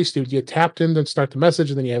 16, you always do. You tapped in to start the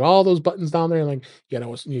message, and then you had all those buttons down there, and like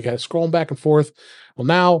you got to scroll back and forth. Well,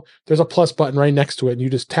 now there's a plus button right next to it, and you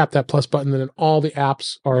just tap that plus button, and then all the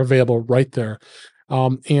apps are available right there.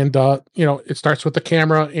 It starts with the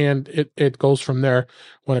camera, and it goes from there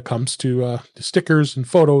when it comes to the stickers and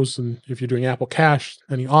photos, and if you're doing Apple Cash,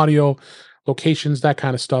 any audio, locations, that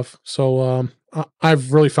kind of stuff. So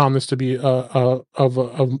I've really found this to be of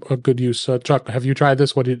a good use. Chuck, have you tried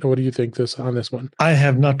this? What do you think on this one? I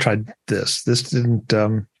have not tried this. This didn't.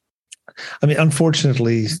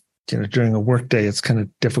 Unfortunately, during a work day, it's kind of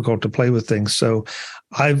difficult to play with things. So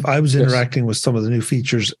I was interacting with some of the new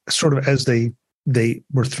features sort of as they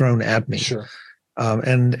were thrown at me. Sure.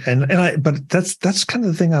 But that's kind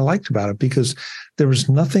of the thing I liked about it, because there was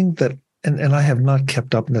nothing that, and I have not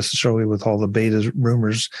kept up necessarily with all the beta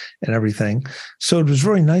rumors and everything. So it was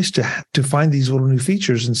really nice to find these little new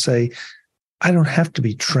features and say, I don't have to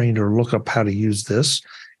be trained or look up how to use this.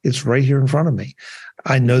 It's right here in front of me.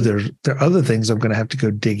 I know there are other things I'm going to have to go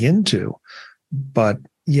dig into, but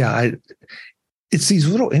yeah, it's these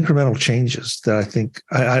little incremental changes that I think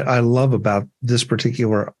I love about this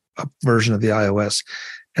particular version of the iOS,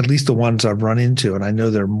 at least the ones I've run into, and I know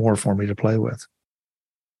there are more for me to play with.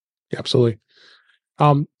 Yeah, absolutely.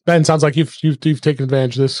 Ben, sounds like you've taken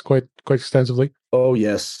advantage of this quite extensively. Oh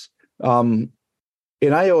yes. In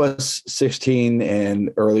iOS 16 and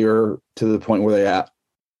earlier, to the point where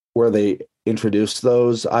they introduced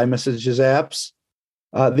those iMessages apps,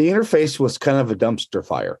 the interface was kind of a dumpster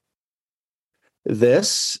fire.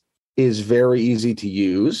 This is very easy to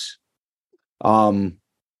use, very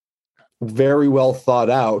well thought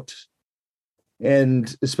out,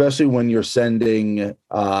 and especially when you're sending,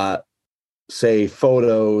 say,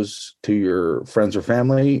 photos to your friends or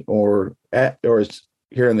family, or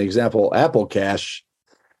here in the example, Apple Cash,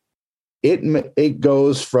 it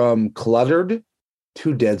goes from cluttered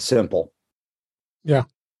to dead simple. Yeah,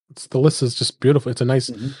 the list is just beautiful. It's a nice,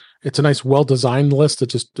 well-designed list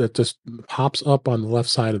that just pops up on the left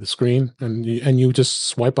side of the screen, and you just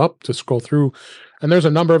swipe up to scroll through. And there's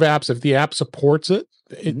a number of apps. If the app supports it,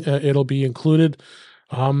 it'll be included.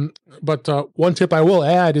 But one tip I will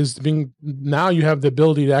add is now you have the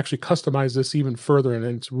ability to actually customize this even further, and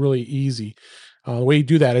it's really easy. The way you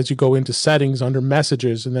do that is you go into settings under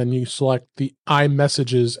messages, and then you select the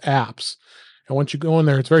iMessages apps. And once you go in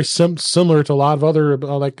there, it's very similar to a lot of other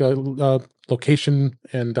location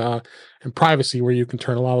and privacy, where you can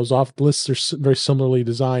turn a lot of those off. The lists are very similarly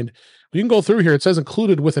designed. You can go through here. It says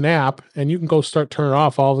included with an app, and you can go start turning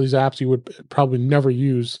off all these apps you would probably never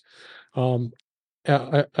use. As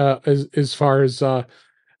far as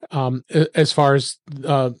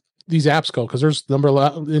these apps go, because there's a number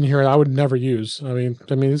in here I would never use. I mean,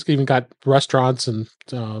 it's even got restaurants and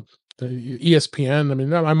ESPN. I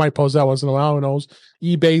mean, I might post that once in a while. Who knows?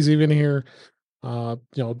 eBay's even here.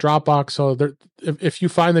 Dropbox. So if you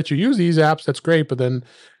find that you use these apps, that's great. But then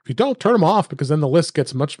if you don't, turn them off, because then the list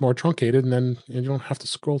gets much more truncated, and then you don't have to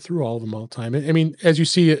scroll through all of them all the time. I mean, as you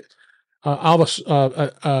see it, I'll have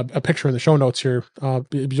a picture in the show notes here.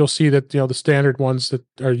 You'll see that the standard ones that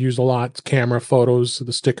are used a lot: camera, photos,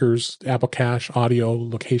 the stickers, Apple Cash, audio,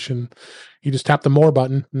 location. You just tap the more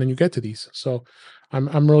button, and then you get to these. So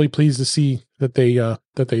I'm really pleased to see that they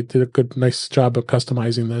did a nice job of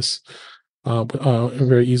customizing this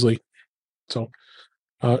very easily. So,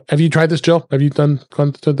 have you tried this, Jill? Have you gone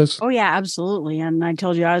to this? Oh yeah, absolutely. And I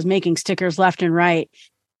told you I was making stickers left and right.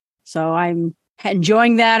 So I'm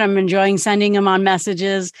enjoying that. I'm enjoying sending them on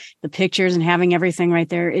messages, the pictures, and having everything right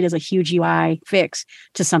there. It is a huge UI fix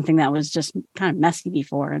to something that was just kind of messy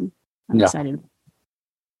before, and I'm excited.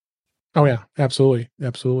 Oh yeah, absolutely.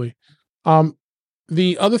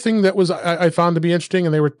 The other thing that I found to be interesting,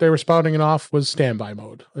 and they were spouting it off, was standby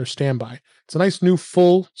mode or standby. It's a nice new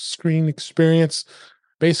full screen experience.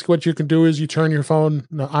 Basically, what you can do is you turn your phone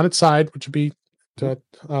on its side, which would be to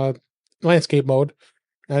landscape mode,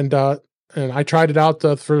 and I tried it out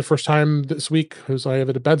for the first time this week because I have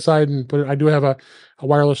it at bedside, I do have a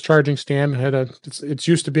wireless charging stand. It's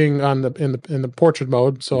used to being on in the portrait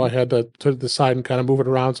mode, so I had to the side and kind of move it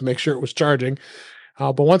around to make sure it was charging.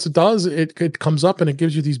 But once it does, it comes up and it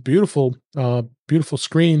gives you these beautiful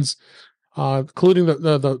screens, including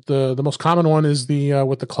the most common one is the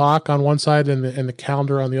with the clock on one side and the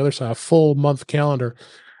calendar on the other side, a full month calendar.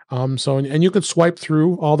 So you can swipe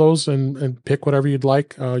through all those and pick whatever you'd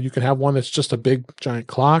like. You can have one that's just a big giant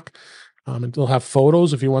clock. It'll have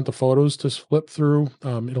photos if you want the photos to flip through.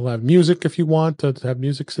 It'll have music if you want to have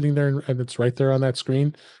music sitting there, and it's right there on that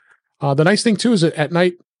screen. The nice thing too is that at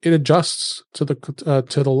night it adjusts to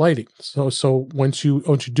the lighting. So once you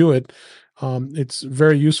do it, it's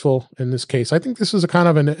very useful in this case. I think this is a kind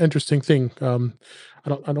of an interesting thing. I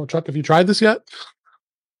don't, Chuck, have you tried this yet?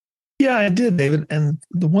 Yeah, I did, David. And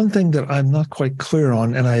the one thing that I'm not quite clear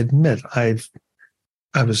on, and I admit I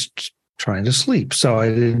was trying to sleep, so I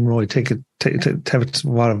didn't really have a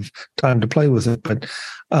lot of time to play with it. But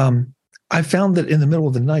I found that in the middle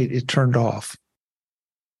of the night it turned off,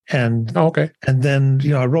 and okay, and then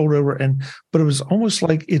I rolled over, but it was almost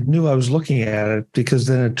like it knew I was looking at it because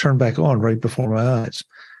then it turned back on right before my eyes.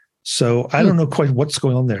 So I don't know quite what's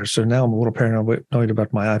going on there. So now I'm a little paranoid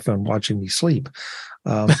about my iPhone watching me sleep.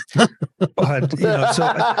 But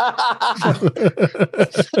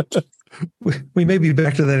we may be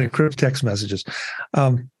back to that encrypted text messages.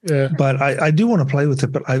 But I do want to play with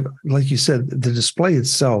it. But like you said, the display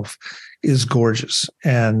itself is gorgeous,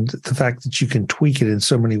 and the fact that you can tweak it in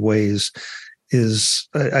so many ways is,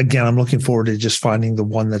 again, I'm looking forward to just finding the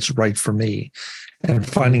one that's right for me, and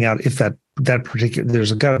finding out if that particular,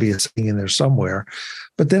 there's got to be a setting in there somewhere.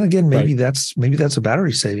 But then again, maybe that's a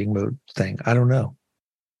battery saving mode thing. I don't know.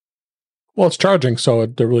 Well, it's charging, so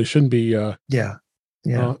there really shouldn't be. There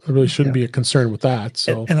really shouldn't be a concern with that.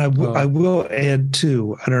 So, and I will add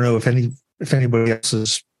too. I don't know if anybody else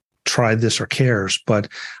has tried this or cares, but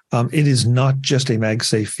it is not just a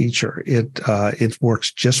MagSafe feature. It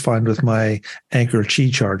works just fine with my Anker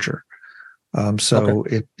Qi charger.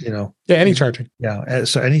 Any charging. Yeah.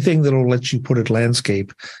 So anything that'll let you put it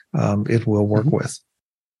landscape, it will work with.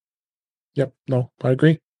 Yep. No, I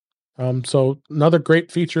agree. So another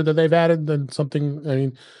great feature that they've added, and something,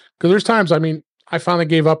 because there's times, I finally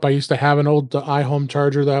gave up. I used to have an old iHome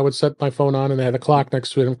charger that I would set my phone on, and they had a clock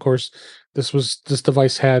next to it. And of course, this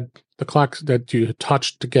device had the clock that you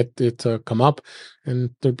touch to get it to come up. And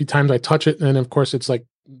there'd be times I touch it, and of course, it's like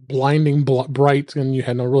blinding bright, and you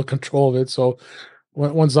had no real control of it. So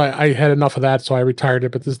once I had enough of that, so I retired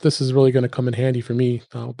it. But this is really going to come in handy for me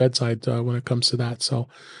bedside when it comes to that. So,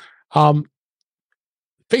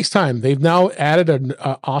 FaceTime, they've now added an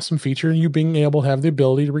awesome feature in you being able to have the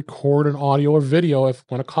ability to record an audio or video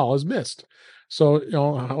when a call is missed. So,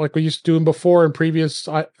 like we used to do before in previous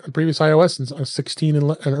iOS and 16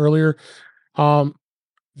 and earlier,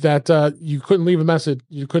 that you couldn't leave a message.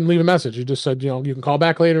 You couldn't leave a message. You just said, you can call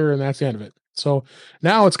back later, and that's the end of it. So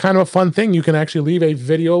now it's kind of a fun thing. You can actually leave a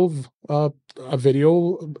video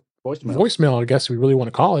voicemail, I guess we really want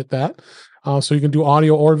to call it that. So you can do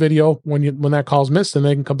audio or video when that call's missed, and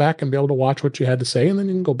they can come back and be able to watch what you had to say, and then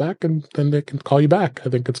you can go back and then they can call you back. I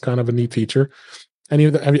think it's kind of a neat feature. Have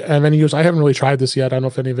any use? I haven't really tried this yet. I don't know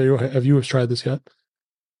if any of you have tried this yet.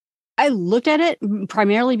 I looked at it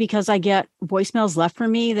primarily because I get voicemails left for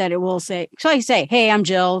me that it will say, so I say, "Hey, I'm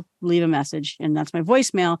Jill, leave a message." And that's my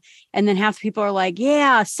voicemail. And then half the people are like,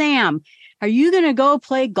 "Yeah, Sam, are you going to go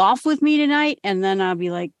play golf with me tonight?" And then I'll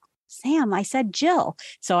be like, "Sam, I said Jill."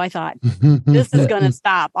 So I thought, this is going to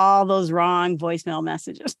stop all those wrong voicemail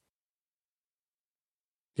messages.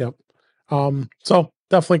 Yep. So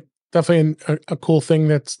definitely a cool thing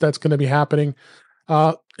that's going to be happening.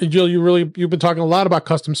 Jill, you've been talking a lot about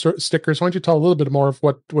custom stickers. Why don't you tell a little bit more of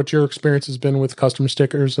what your experience has been with custom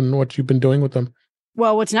stickers and what you've been doing with them?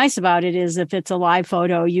 Well, what's nice about it is if it's a live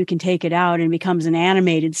photo, you can take it out and it becomes an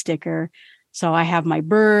animated sticker. So I have my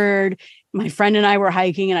bird. My friend and I were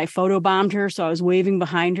hiking and I photobombed her. So I was waving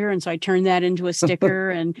behind her. And so I turned that into a sticker.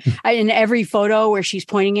 And in every photo where she's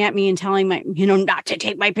pointing at me and telling me, not to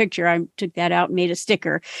take my picture, I took that out and made a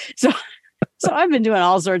sticker. So I've been doing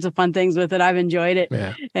all sorts of fun things with it. I've enjoyed it.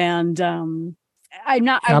 Yeah. And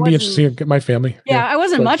I'll be interested to get my family. Yeah, I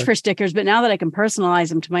wasn't much for stickers, but now that I can personalize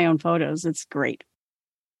them to my own photos, it's great.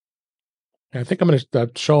 I think I'm going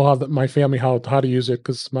to show my family how to use it,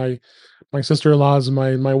 because my sister-in-laws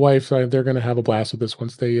and my wife, they're going to have a blast with this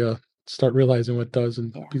once they start realizing what it does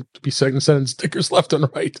and be sending stickers left and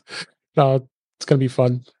right. It's going to be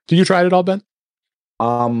fun. Did you try it all, Ben?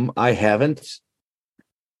 I haven't.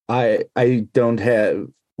 I don't have.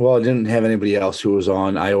 Well, I didn't have anybody else who was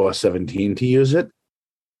on iOS 17 to use it.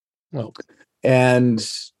 Well, and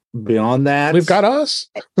beyond that, we've got us.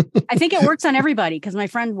 I think it works on everybody because my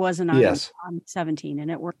friend wasn't on 17 and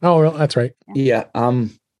it worked. Oh, well, that's right. Yeah.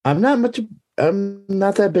 I'm not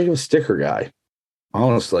that big of a sticker guy,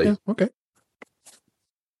 honestly. Yeah, okay.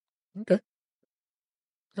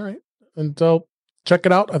 All right. And check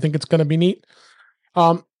it out. I think it's going to be neat.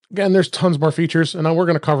 Again, there's tons more features, and we're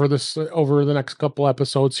going to cover this over the next couple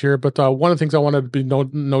episodes here. But one of the things I wanted to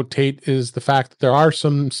notate is the fact that there are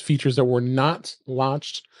some features that were not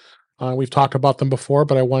launched. We've talked about them before,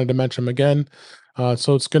 but I wanted to mention them again.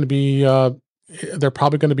 So it's going to be, they're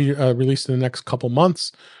probably going to be released in the next couple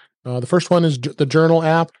months. The first one is the Journal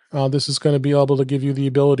app. This is going to be able to give you the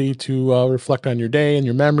ability to reflect on your day and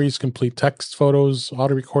your memories, complete text, photos,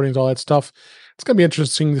 auto recordings, all that stuff. It's going to be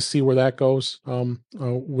interesting to see where that goes.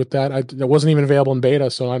 With that, it wasn't even available in beta,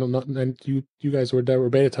 so I don't know. And you guys were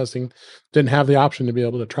beta testing, didn't have the option to be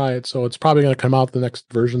able to try it. So it's probably going to come out the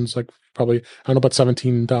next versions, like probably, I don't know about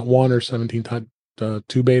 17.1 or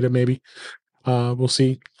 17.2 beta, maybe. We'll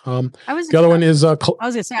see. The other one is I was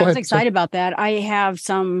going to say, I was excited about that. I have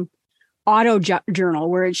some auto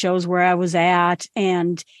journal where it shows where I was at.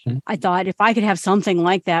 And I thought if I could have something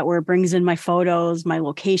like that, where it brings in my photos, my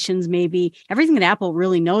locations, maybe everything that Apple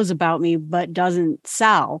really knows about me, but doesn't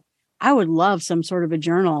sell, I would love some sort of a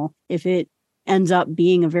journal if it ends up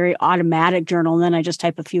being a very automatic journal. And then I just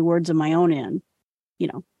type a few words of my own in,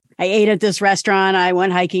 I ate at this restaurant, I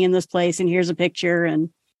went hiking in this place, and here's a picture, and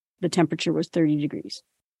the temperature was 30 degrees.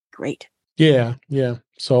 Great. Yeah.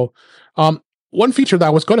 So, one feature that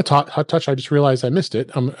I was going to touch, I just realized I missed it.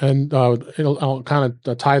 And I'll kind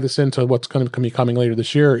of tie this into what's going to be coming later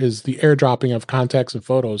this year, is the airdropping of contacts and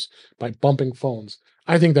photos by bumping phones.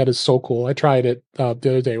 I think that is so cool. I tried it the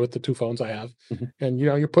other day with the two phones I have, and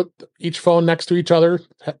you put each phone next to each other,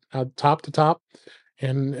 top to top,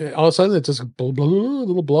 and all of a sudden it's just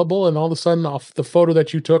little blubble, and all of a sudden off the photo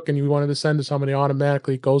that you took and you wanted to send to somebody,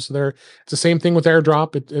 automatically goes there. It's the same thing with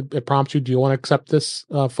AirDrop. It prompts you, do you want to accept this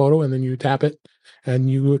photo? And then you tap it and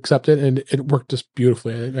you accept it, and it worked just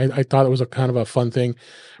beautifully. I thought it was a kind of a fun thing.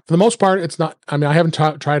 For the most part, it's not. I mean, I haven't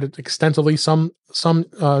tried it extensively. Some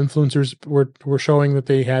influencers were showing that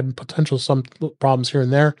they had some problems here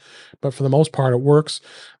and there, but for the most part, it works.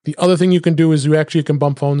 The other thing you can do is you can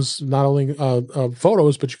bump phones, not only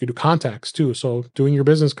photos, but you can do contacts too. So doing your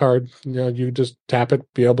business card, you just tap it,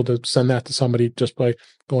 be able to send that to somebody just by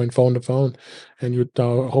going phone to phone. And you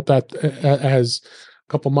hope that as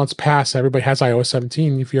a couple months pass, everybody has iOS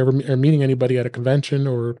 17. If you ever are meeting anybody at a convention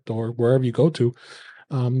or wherever you go to,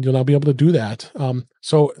 you'll now be able to do that.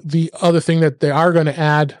 So the other thing that they are going to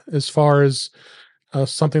add, as far as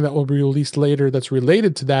something that will be released later that's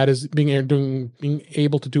related to that, is being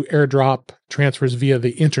able to do AirDrop transfers via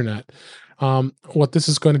the internet. What this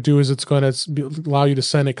is going to do is it's going to allow you to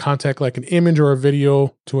send a contact, like an image or a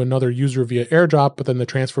video, to another user via AirDrop, but then the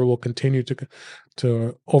transfer will continue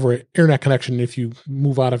to over an internet connection if you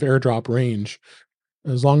move out of AirDrop range.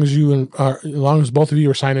 As long as both of you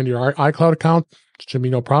are signed into your iCloud account, it should be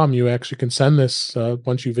no problem. You actually can send this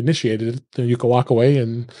once you've initiated it. Then you can walk away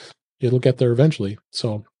and it'll get there eventually.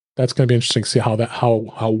 So that's going to be interesting to see how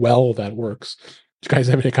well that works. Do you guys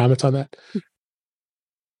have any comments on that?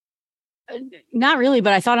 Not really,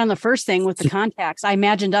 but I thought on the first thing with the contacts, I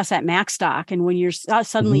imagined us at MacStock, and when you're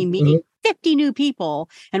suddenly meeting 50 new people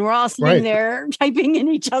and we're all sitting there typing in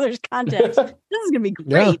each other's contacts, this is going to be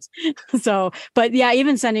great. Yeah. So, but yeah,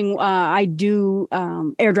 even sending, I do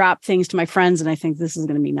AirDrop things to my friends, and I think this is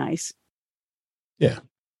going to be nice. Yeah.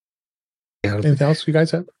 Anything else you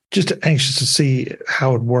guys have? Just anxious to see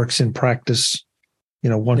how it works in practice.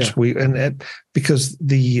 Once because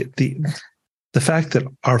the fact that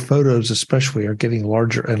our photos especially are getting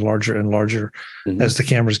larger and larger and larger as the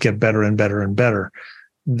cameras get better and better and better,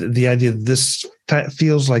 the idea that this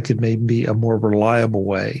feels like it may be a more reliable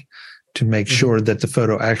way to make sure that the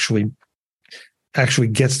photo actually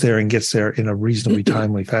gets there in a reasonably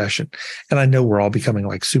timely fashion. And I know we're all becoming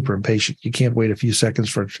like super impatient. You can't wait a few seconds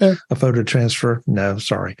for a photo transfer. No,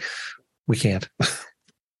 sorry, we can't.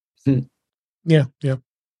 Yeah.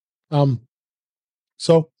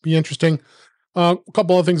 So be interesting. A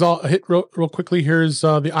couple of things I'll hit real quickly. Here's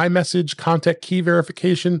the iMessage contact key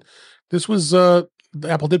verification. This was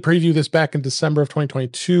Apple did preview this back in December of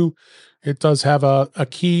 2022. It does have a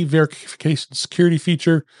key verification security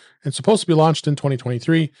feature. It's supposed to be launched in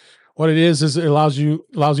 2023. What it is it allows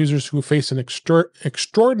users who face an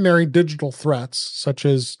extraordinary digital threats, such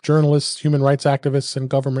as journalists, human rights activists, and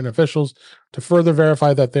government officials, to further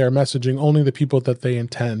verify that they are messaging only the people that they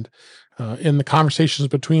intend. In the conversations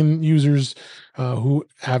between users who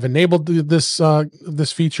have enabled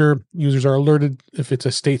this feature, users are alerted if it's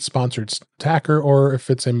a state-sponsored attacker or if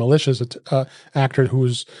it's a malicious actor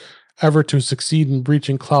who's ever to succeed in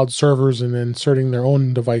breaching cloud servers and inserting their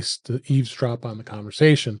own device to eavesdrop on the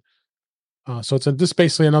conversation. So this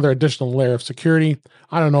basically another additional layer of security.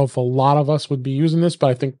 I don't know if a lot of us would be using this, but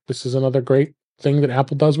I think this is another great thing that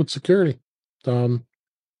Apple does with security.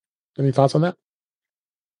 Any thoughts on that?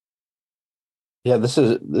 Yeah, this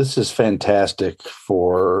is fantastic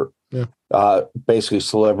for basically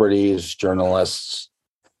celebrities, journalists,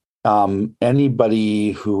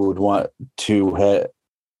 anybody who would want to have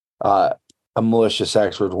a malicious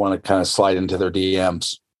actor would want to kind of slide into their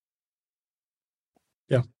DMs.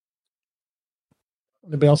 Yeah.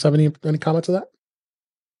 Anybody else have any comments on that?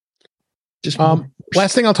 Just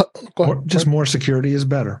last thing I'll talk. Just more security is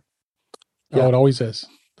better. Oh, it always is.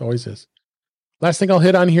 It always is. Last thing I'll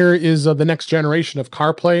hit on here is the next generation of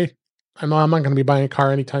CarPlay. I know I'm not going to be buying a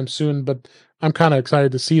car anytime soon, but I'm kind of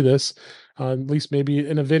excited to see this, at least maybe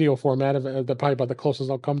in a video format. That's probably about the closest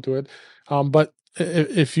I'll come to it. But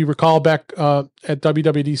if you recall back at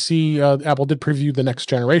WWDC, Apple did preview the next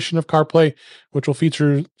generation of CarPlay, which will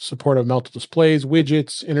feature support of multiple displays,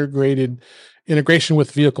 widgets, integration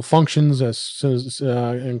with vehicle functions,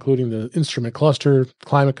 including the instrument cluster,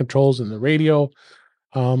 climate controls, and the radio.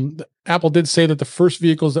 Apple did say that the first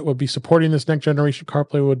vehicles that would be supporting this next generation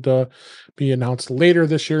CarPlay would be announced later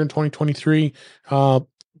this year in 2023.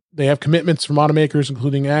 They have commitments from automakers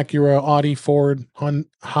including Acura, Audi, Ford,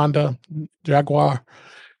 Honda, Jaguar,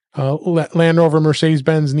 Land Rover,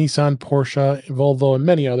 Mercedes-Benz, Nissan, Porsche, Volvo, and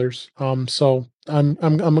many others. So I'm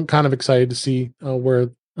kind of excited to see where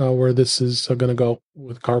this is going to go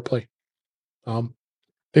with CarPlay.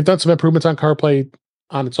 They've done some improvements on CarPlay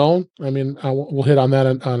on its own. I mean, we'll hit on that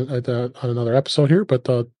on another episode here, but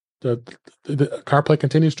the CarPlay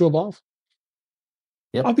continues to evolve.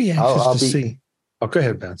 Yep. I'll be anxious to see. Oh, go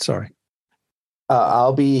ahead, Ben. Sorry.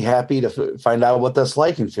 I'll be happy to find out what that's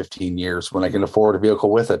like in 15 years when I can afford a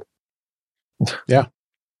vehicle with it. Yeah.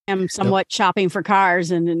 I'm somewhat shopping for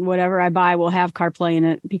cars, and whatever I buy will have CarPlay in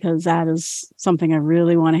it because that is something I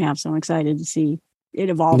really want to have. So I'm excited to see it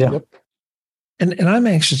evolve. Yeah. And I'm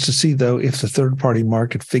anxious to see, though, if the third-party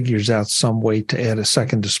market figures out some way to add a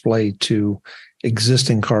second display to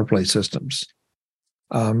existing CarPlay systems,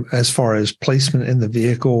 as far as placement in the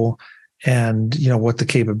vehicle and what the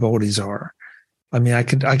capabilities are. I mean, I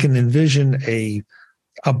can envision a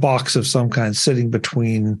box of some kind sitting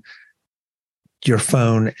between your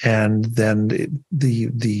phone and then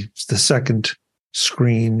the second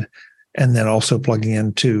screen, and then also plugging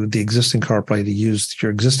into the existing CarPlay to use your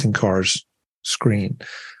existing car's screen.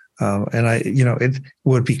 And it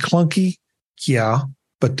would be clunky,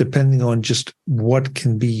 but depending on just what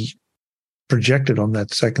can be projected on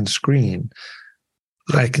that second screen,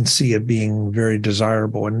 I can see it being very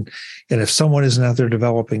desirable. And if someone isn't out there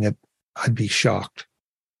developing it, I'd be shocked.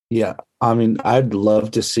 Yeah. I mean, I'd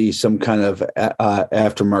love to see some kind of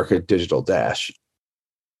aftermarket digital dash.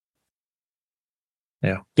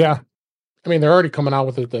 Yeah. Yeah. I mean, they're already coming out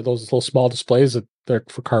with those little small displays that they're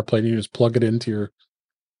for CarPlay. You just plug it into your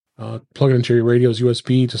radio's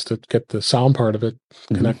USB just to get the sound part of it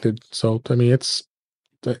connected. So, I mean,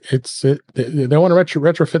 they want to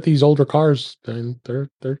retrofit these older cars, and they're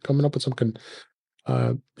coming up with some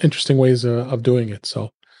interesting ways of doing it.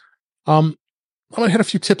 So, I'm going to hit a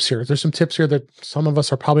few tips here. There's some tips here that some of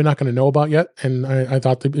us are probably not going to know about yet, and I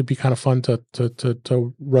thought it'd be kind of fun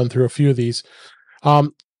to run through a few of these.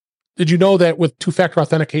 Did you know that with two-factor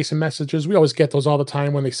authentication messages, we always get those all the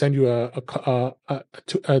time when they send you a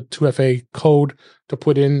 2FA code to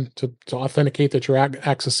put in to authenticate that you're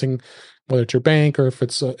accessing, whether it's your bank or if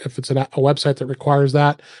it's a website that requires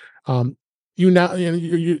that.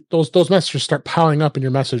 Those messages start piling up in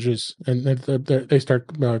your messages, and they start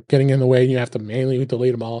getting in the way, and you have to manually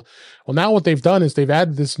delete them all. Well, now what they've done is they've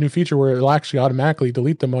added this new feature where it'll actually automatically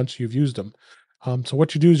delete them once you've used them. So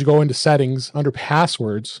what you do is you go into settings under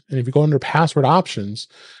passwords, and if you go under password options,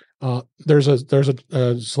 there's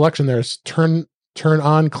a selection there. It's turn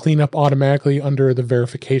on cleanup automatically under the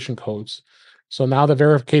verification codes. So now the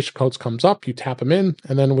verification codes comes up, you tap them in,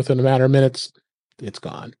 and then within a matter of minutes, it's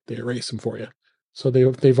gone. They erase them for you. So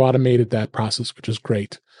they've automated that process, which is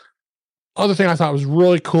great. Other thing I thought was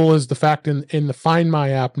really cool is the fact in the Find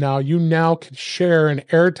My app now, you now can share an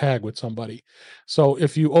AirTag with somebody. So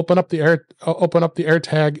if you open up the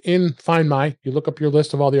AirTag in Find My, you look up your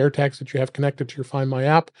list of all the AirTags that you have connected to your Find My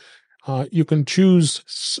app, you can choose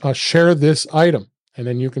share this item, and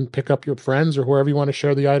then you can pick up your friends or whoever you want to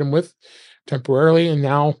share the item with temporarily, and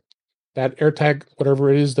now that AirTag, whatever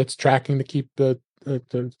it is that's tracking to keep the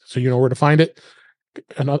so you know where to find it.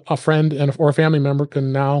 And a friend or a family member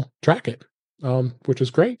can now track it, which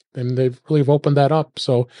is great. And they've really opened that up.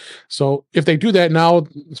 So if they do that now,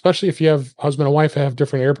 especially if you have husband and wife have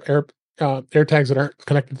different AirTags that aren't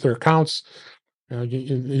connected to their accounts,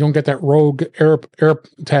 you don't get that rogue air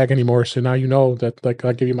tag anymore. So now you know that, like,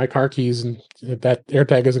 I'll give you my car keys, and if that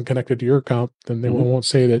AirTag isn't connected to your account, then they won't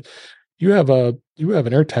say that you have an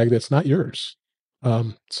AirTag that's not yours.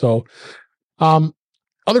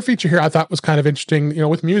 Other feature here I thought was kind of interesting.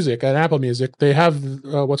 With music and Apple Music, they have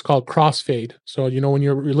what's called crossfade. So when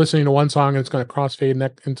you're listening to one song and it's going to crossfade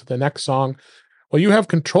into the next song. Well, you have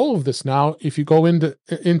control of this now. If you go into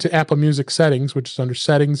Apple Music settings, which is under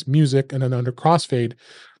Settings, Music, and then under Crossfade,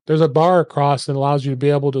 there's a bar across that allows you to be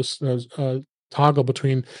able to toggle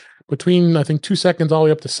between I think 2 seconds all the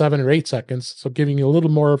way up to 7 or 8 seconds. So giving you a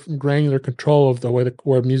little more granular control of the way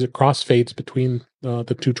where music crossfades between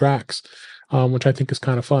the two tracks, which I think is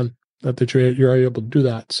kind of fun that you're able to do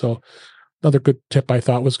that. So another good tip I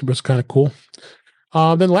thought was kind of cool.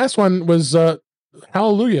 Then the last one was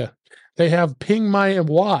Hallelujah. They have Ping My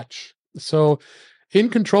Watch. So in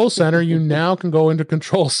Control Center, you now can go into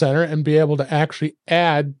Control Center and be able to actually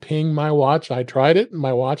add Ping My Watch. I tried it.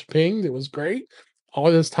 My watch pinged. It was great.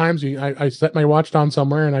 All those times I set my watch down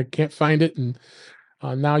somewhere and I can't find it. And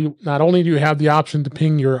now not only do you have the option to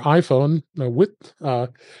ping your iPhone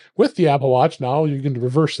with the Apple Watch, now you can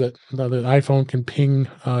reverse it. Now the iPhone can ping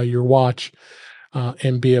your watch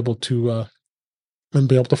and be able to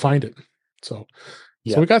find it. So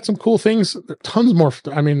we got some cool things. Tons more.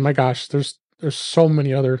 I mean, my gosh, there's so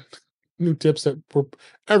many other new tips that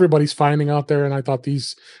everybody's finding out there, and I thought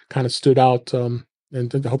these kind of stood out.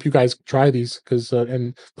 And I hope you guys try these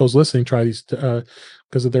and those listening try these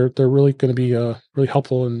because they're really going to be really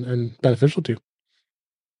helpful and beneficial to you.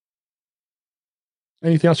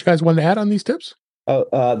 Anything else you guys want to add on these tips?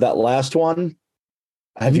 That last one,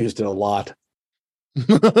 I've used it a lot.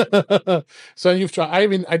 So you've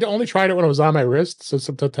tried. I only tried it when it was on my wrist, so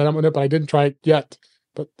to tell it, but I didn't try it yet.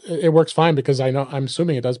 But it works fine because I'm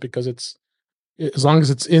assuming it does because as long as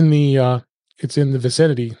it's in the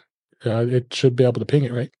vicinity, it should be able to ping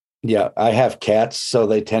it, right? Yeah, I have cats, so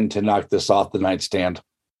they tend to knock this off the nightstand.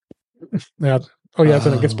 Yeah. Oh yeah,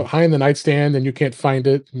 then it gets behind the nightstand and you can't find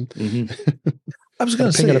it. And I was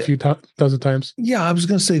going to say it a few dozen times. Yeah, I was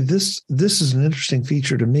going to say this is an interesting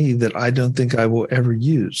feature to me that I don't think I will ever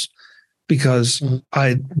use because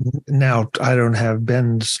I don't have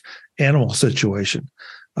Ben's animal situation.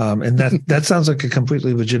 And that sounds like a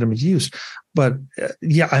completely legitimate use, but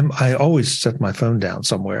I always set my phone down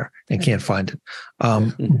somewhere and can't find it.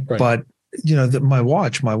 Right. But my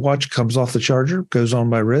watch comes off the charger, goes on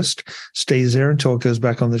my wrist, stays there until it goes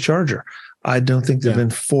back on the charger. I don't think there've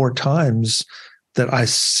been 4 times that I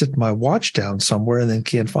sit my watch down somewhere and then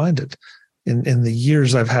can't find it in the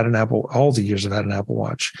years I've had all the years I've had an Apple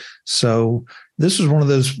Watch. So this is one of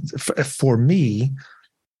those, for me,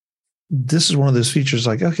 this is one of those features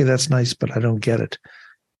like, okay, that's nice, but I don't get it.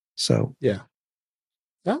 So, yeah.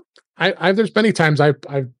 Well, there's many times I've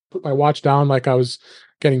put my watch down, like I was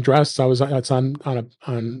getting dressed. It's on a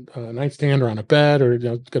nightstand or on a bed, or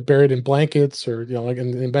got buried in blankets, or like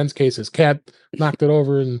in Ben's case, his cat knocked it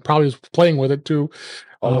over and probably was playing with it too.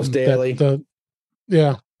 Almost daily.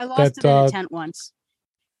 I lost it in a tent once.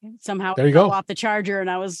 Somehow there you it go fell off the charger, and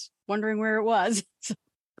I was wondering where it was.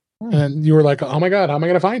 And you were like, "Oh my God, how am I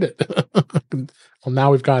going to find it?" Well,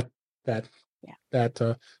 now we've got that. Yeah.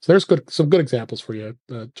 So there's some good examples for you,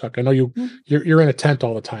 Chuck. I know you're in a tent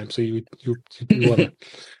all the time, so you want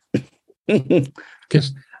to in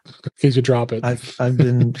case you drop it. I've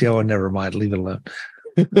been never mind, leave it alone.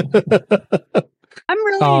 I'm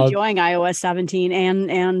really enjoying iOS 17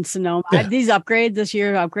 and Sonoma. These upgrades this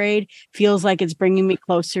year. Upgrade feels like it's bringing me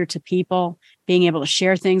closer to people, being able to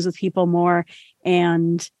share things with people more,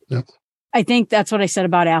 and I think that's what I said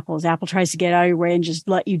about Apple. Is Apple tries to get out of your way and just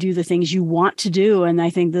let you do the things you want to do, and I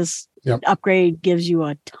think this upgrade gives you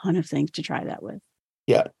a ton of things to try that with.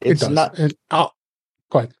 Yeah, it's not. Go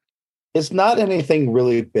ahead. It's not anything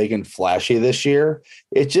really big and flashy this year.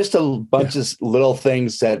 It's just a bunch of little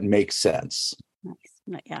things that make sense.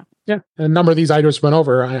 Nice. Yeah. And a number of these I just went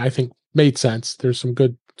over, I think made sense. There's some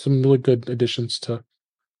really good additions to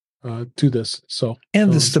this. So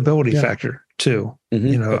the stability factor too.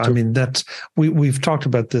 I mean, that's we've talked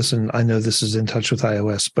about this, and I know this is in touch with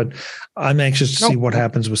iOS, but I'm anxious to see what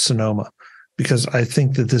happens with Sonoma, because I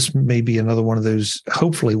think that this may be another one of those,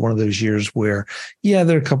 hopefully one of those years where, there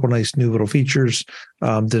are a couple of nice new little features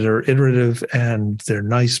that are iterative and they're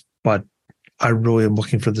nice, but I really am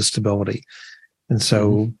looking for the stability. And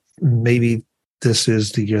so maybe this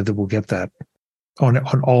is the year that we'll get that on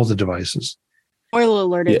all the devices. Spoiler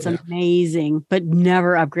alert, it's amazing, but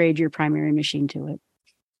never upgrade your primary machine to it.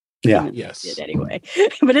 Yeah. Yes. Anyway,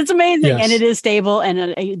 but it's amazing and it is stable and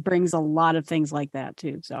it brings a lot of things like that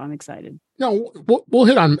too. So I'm excited. No, we'll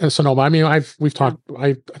hit on Sonoma. I mean, we've talked.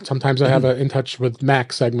 Sometimes I have an In Touch with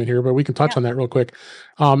Mac segment here, but we can touch on that real quick.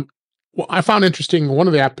 Well, I found interesting one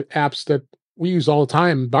of the apps that we use all the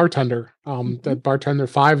time, Bartender. That Bartender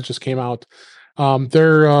 5 just came out.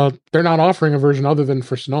 They're not offering a version other than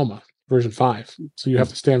for Sonoma, version 5. So you have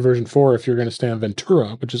to stay on version 4 if you're going to stay on Ventura,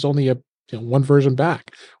 which is only one version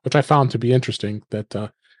back, which I found to be interesting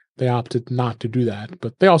that they opted not to do that.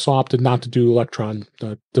 But they also opted not to do Electron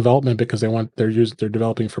development because they're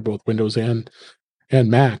developing for both Windows and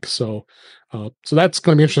Mac. So that's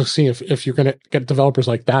going to be interesting to see if you're going to get developers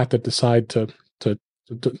like that decide to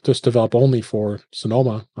just develop only for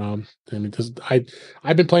Sonoma. I mean,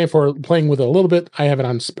 I've been playing with it a little bit. I have it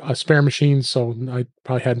on a spare machine, so I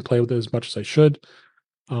probably hadn't played with it as much as I should.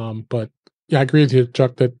 But yeah, I agree with you,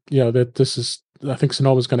 Chuck, that that this is. I think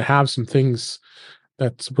Sonoma is going to have some things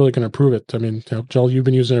that's really going to improve it. I mean, Joel, you've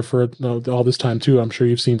been using it for all this time too. I'm sure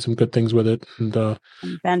you've seen some good things with it, and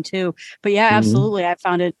Ben too. But yeah, absolutely, I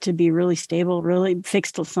found it to be really stable. Really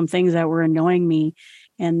fixed some things that were annoying me,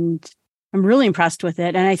 and I'm really impressed with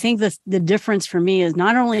it. And I think the difference for me is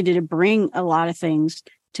not only did it bring a lot of things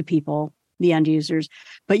to people, the end users,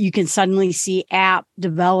 but you can suddenly see app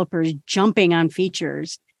developers jumping on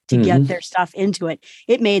features to get their stuff into it.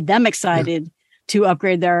 It made them excited to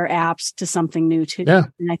upgrade their apps to something new too. Yeah.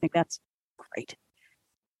 And I think that's great.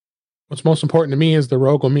 What's most important to me is the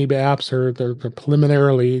Rogue Amoeba apps they're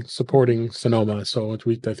preliminarily supporting Sonoma. So I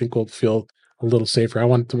think we'll feel a little safer. I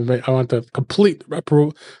want the complete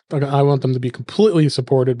approval. I want them to be completely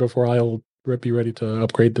supported before I'll be ready to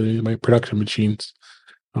upgrade my production machines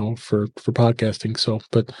for podcasting. So,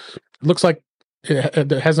 but it looks like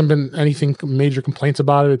there hasn't been anything major complaints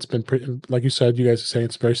about it. It's been pretty, like you said, you guys are saying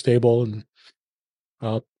it's very stable, and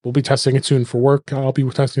we'll be testing it soon for work. I'll be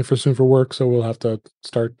testing it soon for work, so we'll have to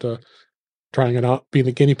start trying it out, being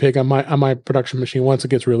the guinea pig on my production machine once it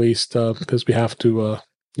gets released, because we have to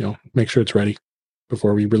make sure it's ready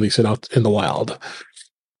before we release it out in the wild.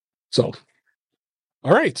 So,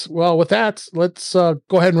 all right. Well, with that, let's go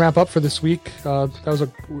ahead and wrap up for this week. That was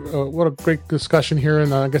what a great discussion here. And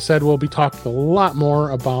like I said, we'll be talking a lot more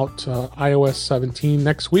about iOS 17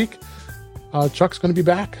 next week. Chuck's going to be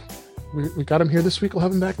back. We got him here this week. We'll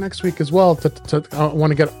have him back next week as well. I want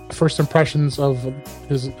to get first impressions of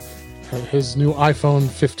his new iPhone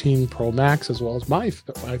 15 Pro Max, as well as my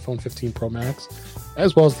iPhone 15 Pro Max,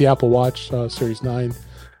 as well as the Apple Watch Series 9.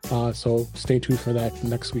 So stay tuned for that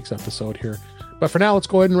next week's episode here. But for now, let's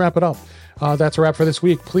go ahead and wrap it up. That's a wrap for this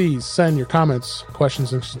week. Please send your comments,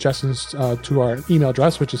 questions, and suggestions to our email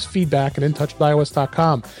address, which is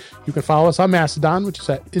feedback@intouchwithios.com. You can follow us on Mastodon, which is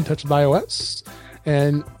at intouchwithios.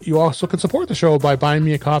 And you also can support the show by buying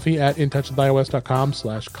me a coffee at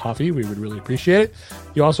intouchwithios.com/coffee. We would really appreciate it.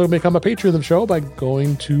 You also become a patron of the show by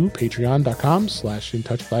going to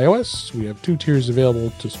patreon.com/intouchwithios. We have 2 tiers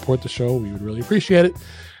available to support the show. We would really appreciate it.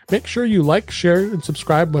 Make sure you like, share, and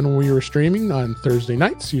subscribe when we are streaming on Thursday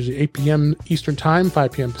nights, usually 8 p.m. Eastern Time,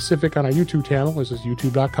 5 p.m. Pacific on our YouTube channel. This is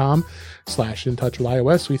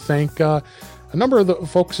youtube.com/intouchwithios. We thank a number of the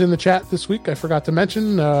folks in the chat this week. I forgot to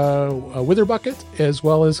mention Witherbucket, as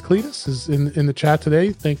well as Cletus is in the chat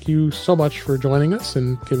today. Thank you so much for joining us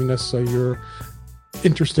and giving us your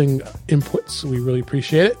interesting inputs. We really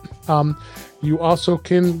appreciate it. You also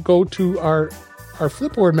can go to our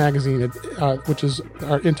Flipboard magazine, which is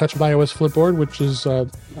our In Touch with iOS Flipboard, which is a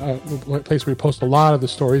place where we post a lot of the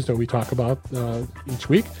stories that we talk about each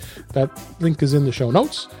week. That link is in the show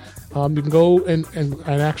notes. You can go and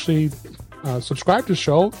actually subscribe to the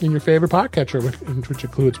show in your favorite podcatcher, which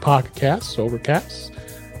includes Pocket Casts, Overcast,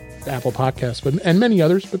 Apple Podcasts, and many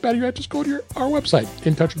others. But better yet, just go to our website,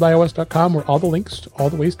 intouchwithios.com, where all the links to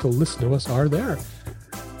all the ways to listen to us are there.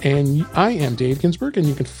 And I am Dave Ginsburg, and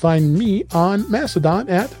you can find me on Mastodon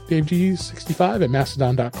at DaveG65 at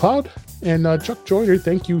mastodon.cloud. And Chuck Joyner,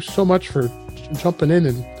 thank you so much for jumping in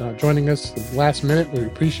and joining us at the last minute. We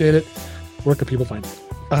appreciate it. Where can people find you?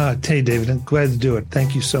 Hey, David, I'm glad to do it.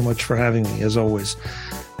 Thank you so much for having me, as always.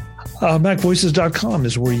 MacVoices.com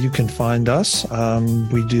is where you can find us.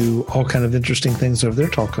 We do all kind of interesting things over there,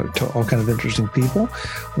 talk to all kind of interesting people.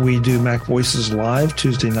 We do Mac Voices live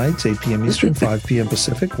Tuesday nights, 8 p.m. Eastern, 5 p.m.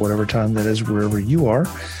 Pacific, whatever time that is, wherever you are,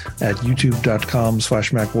 at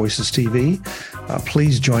youtube.com/MacVoicesTV.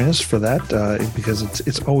 Please join us for that because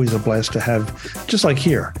it's always a blast to have, just like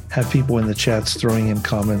here, have people in the chats throwing in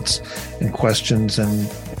comments and questions and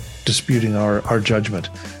disputing our judgment,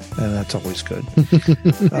 and that's always good.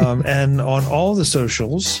 And on all the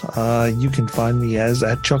socials, you can find me as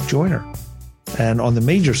 @ChuckJoyner. And on the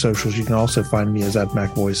major socials, you can also find me as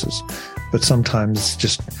 @MacVoices. But sometimes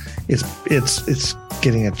it's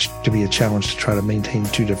getting to be a challenge to try to maintain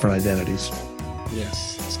two different identities.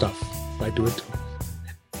 Yes, it's tough. I do it too.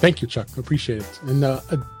 Thank you, Chuck. Appreciate it. And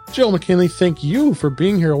Jill McKinley, thank you for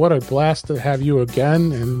being here. What a blast to have you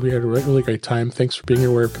again. And we had a really great time. Thanks for being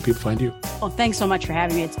here. Where can people find you? Well, thanks so much for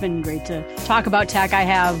having me. It's been great to talk about tech. I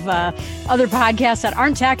have other podcasts that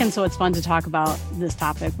aren't tech, and so it's fun to talk about this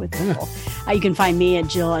topic with people. You can find me at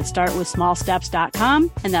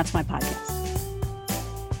Jill@startwithsmallsteps.com, and that's my podcast.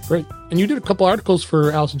 Great. And you did a couple articles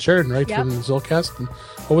for Allison Sheridan, right? Yep. From Zillcast. And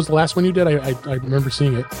what was the last one you did? I remember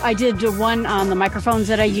seeing it. I did one on the microphones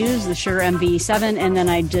that I use, the Shure MV7, and then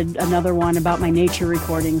I did another one about my nature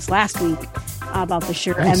recordings last week about the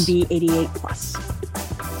Shure MV88 Plus.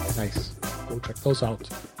 Nice. Go check those out.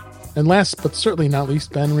 And last but certainly not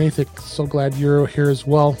least, Ben Roethig, so glad you're here as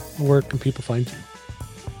well. Where can people find you?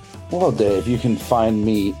 Well, Dave, you can find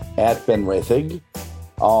me at Ben Roethig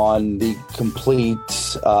on the complete,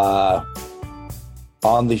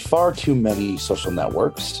 on the far too many social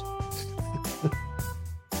networks.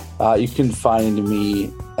 You can find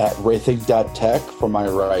me at Roethig.tech for my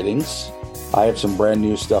writings. I have some brand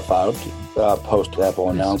new stuff out,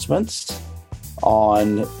 post-Apple announcements.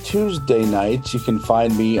 On Tuesday nights, you can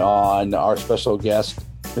find me on our special guest,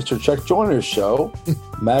 Mr. Chuck Joyner's show,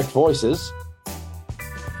 Mac Voices.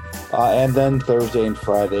 And then Thursday and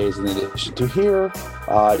Fridays, in addition to here,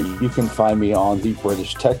 you can find me on the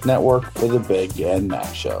British Tech Network for the Big and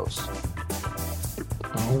Mac shows.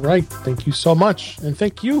 All right. Thank you so much. And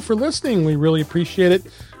thank you for listening. We really appreciate it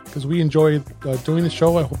because we enjoyed doing the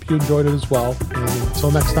show. I hope you enjoyed it as well. And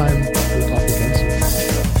until next time, we'll talk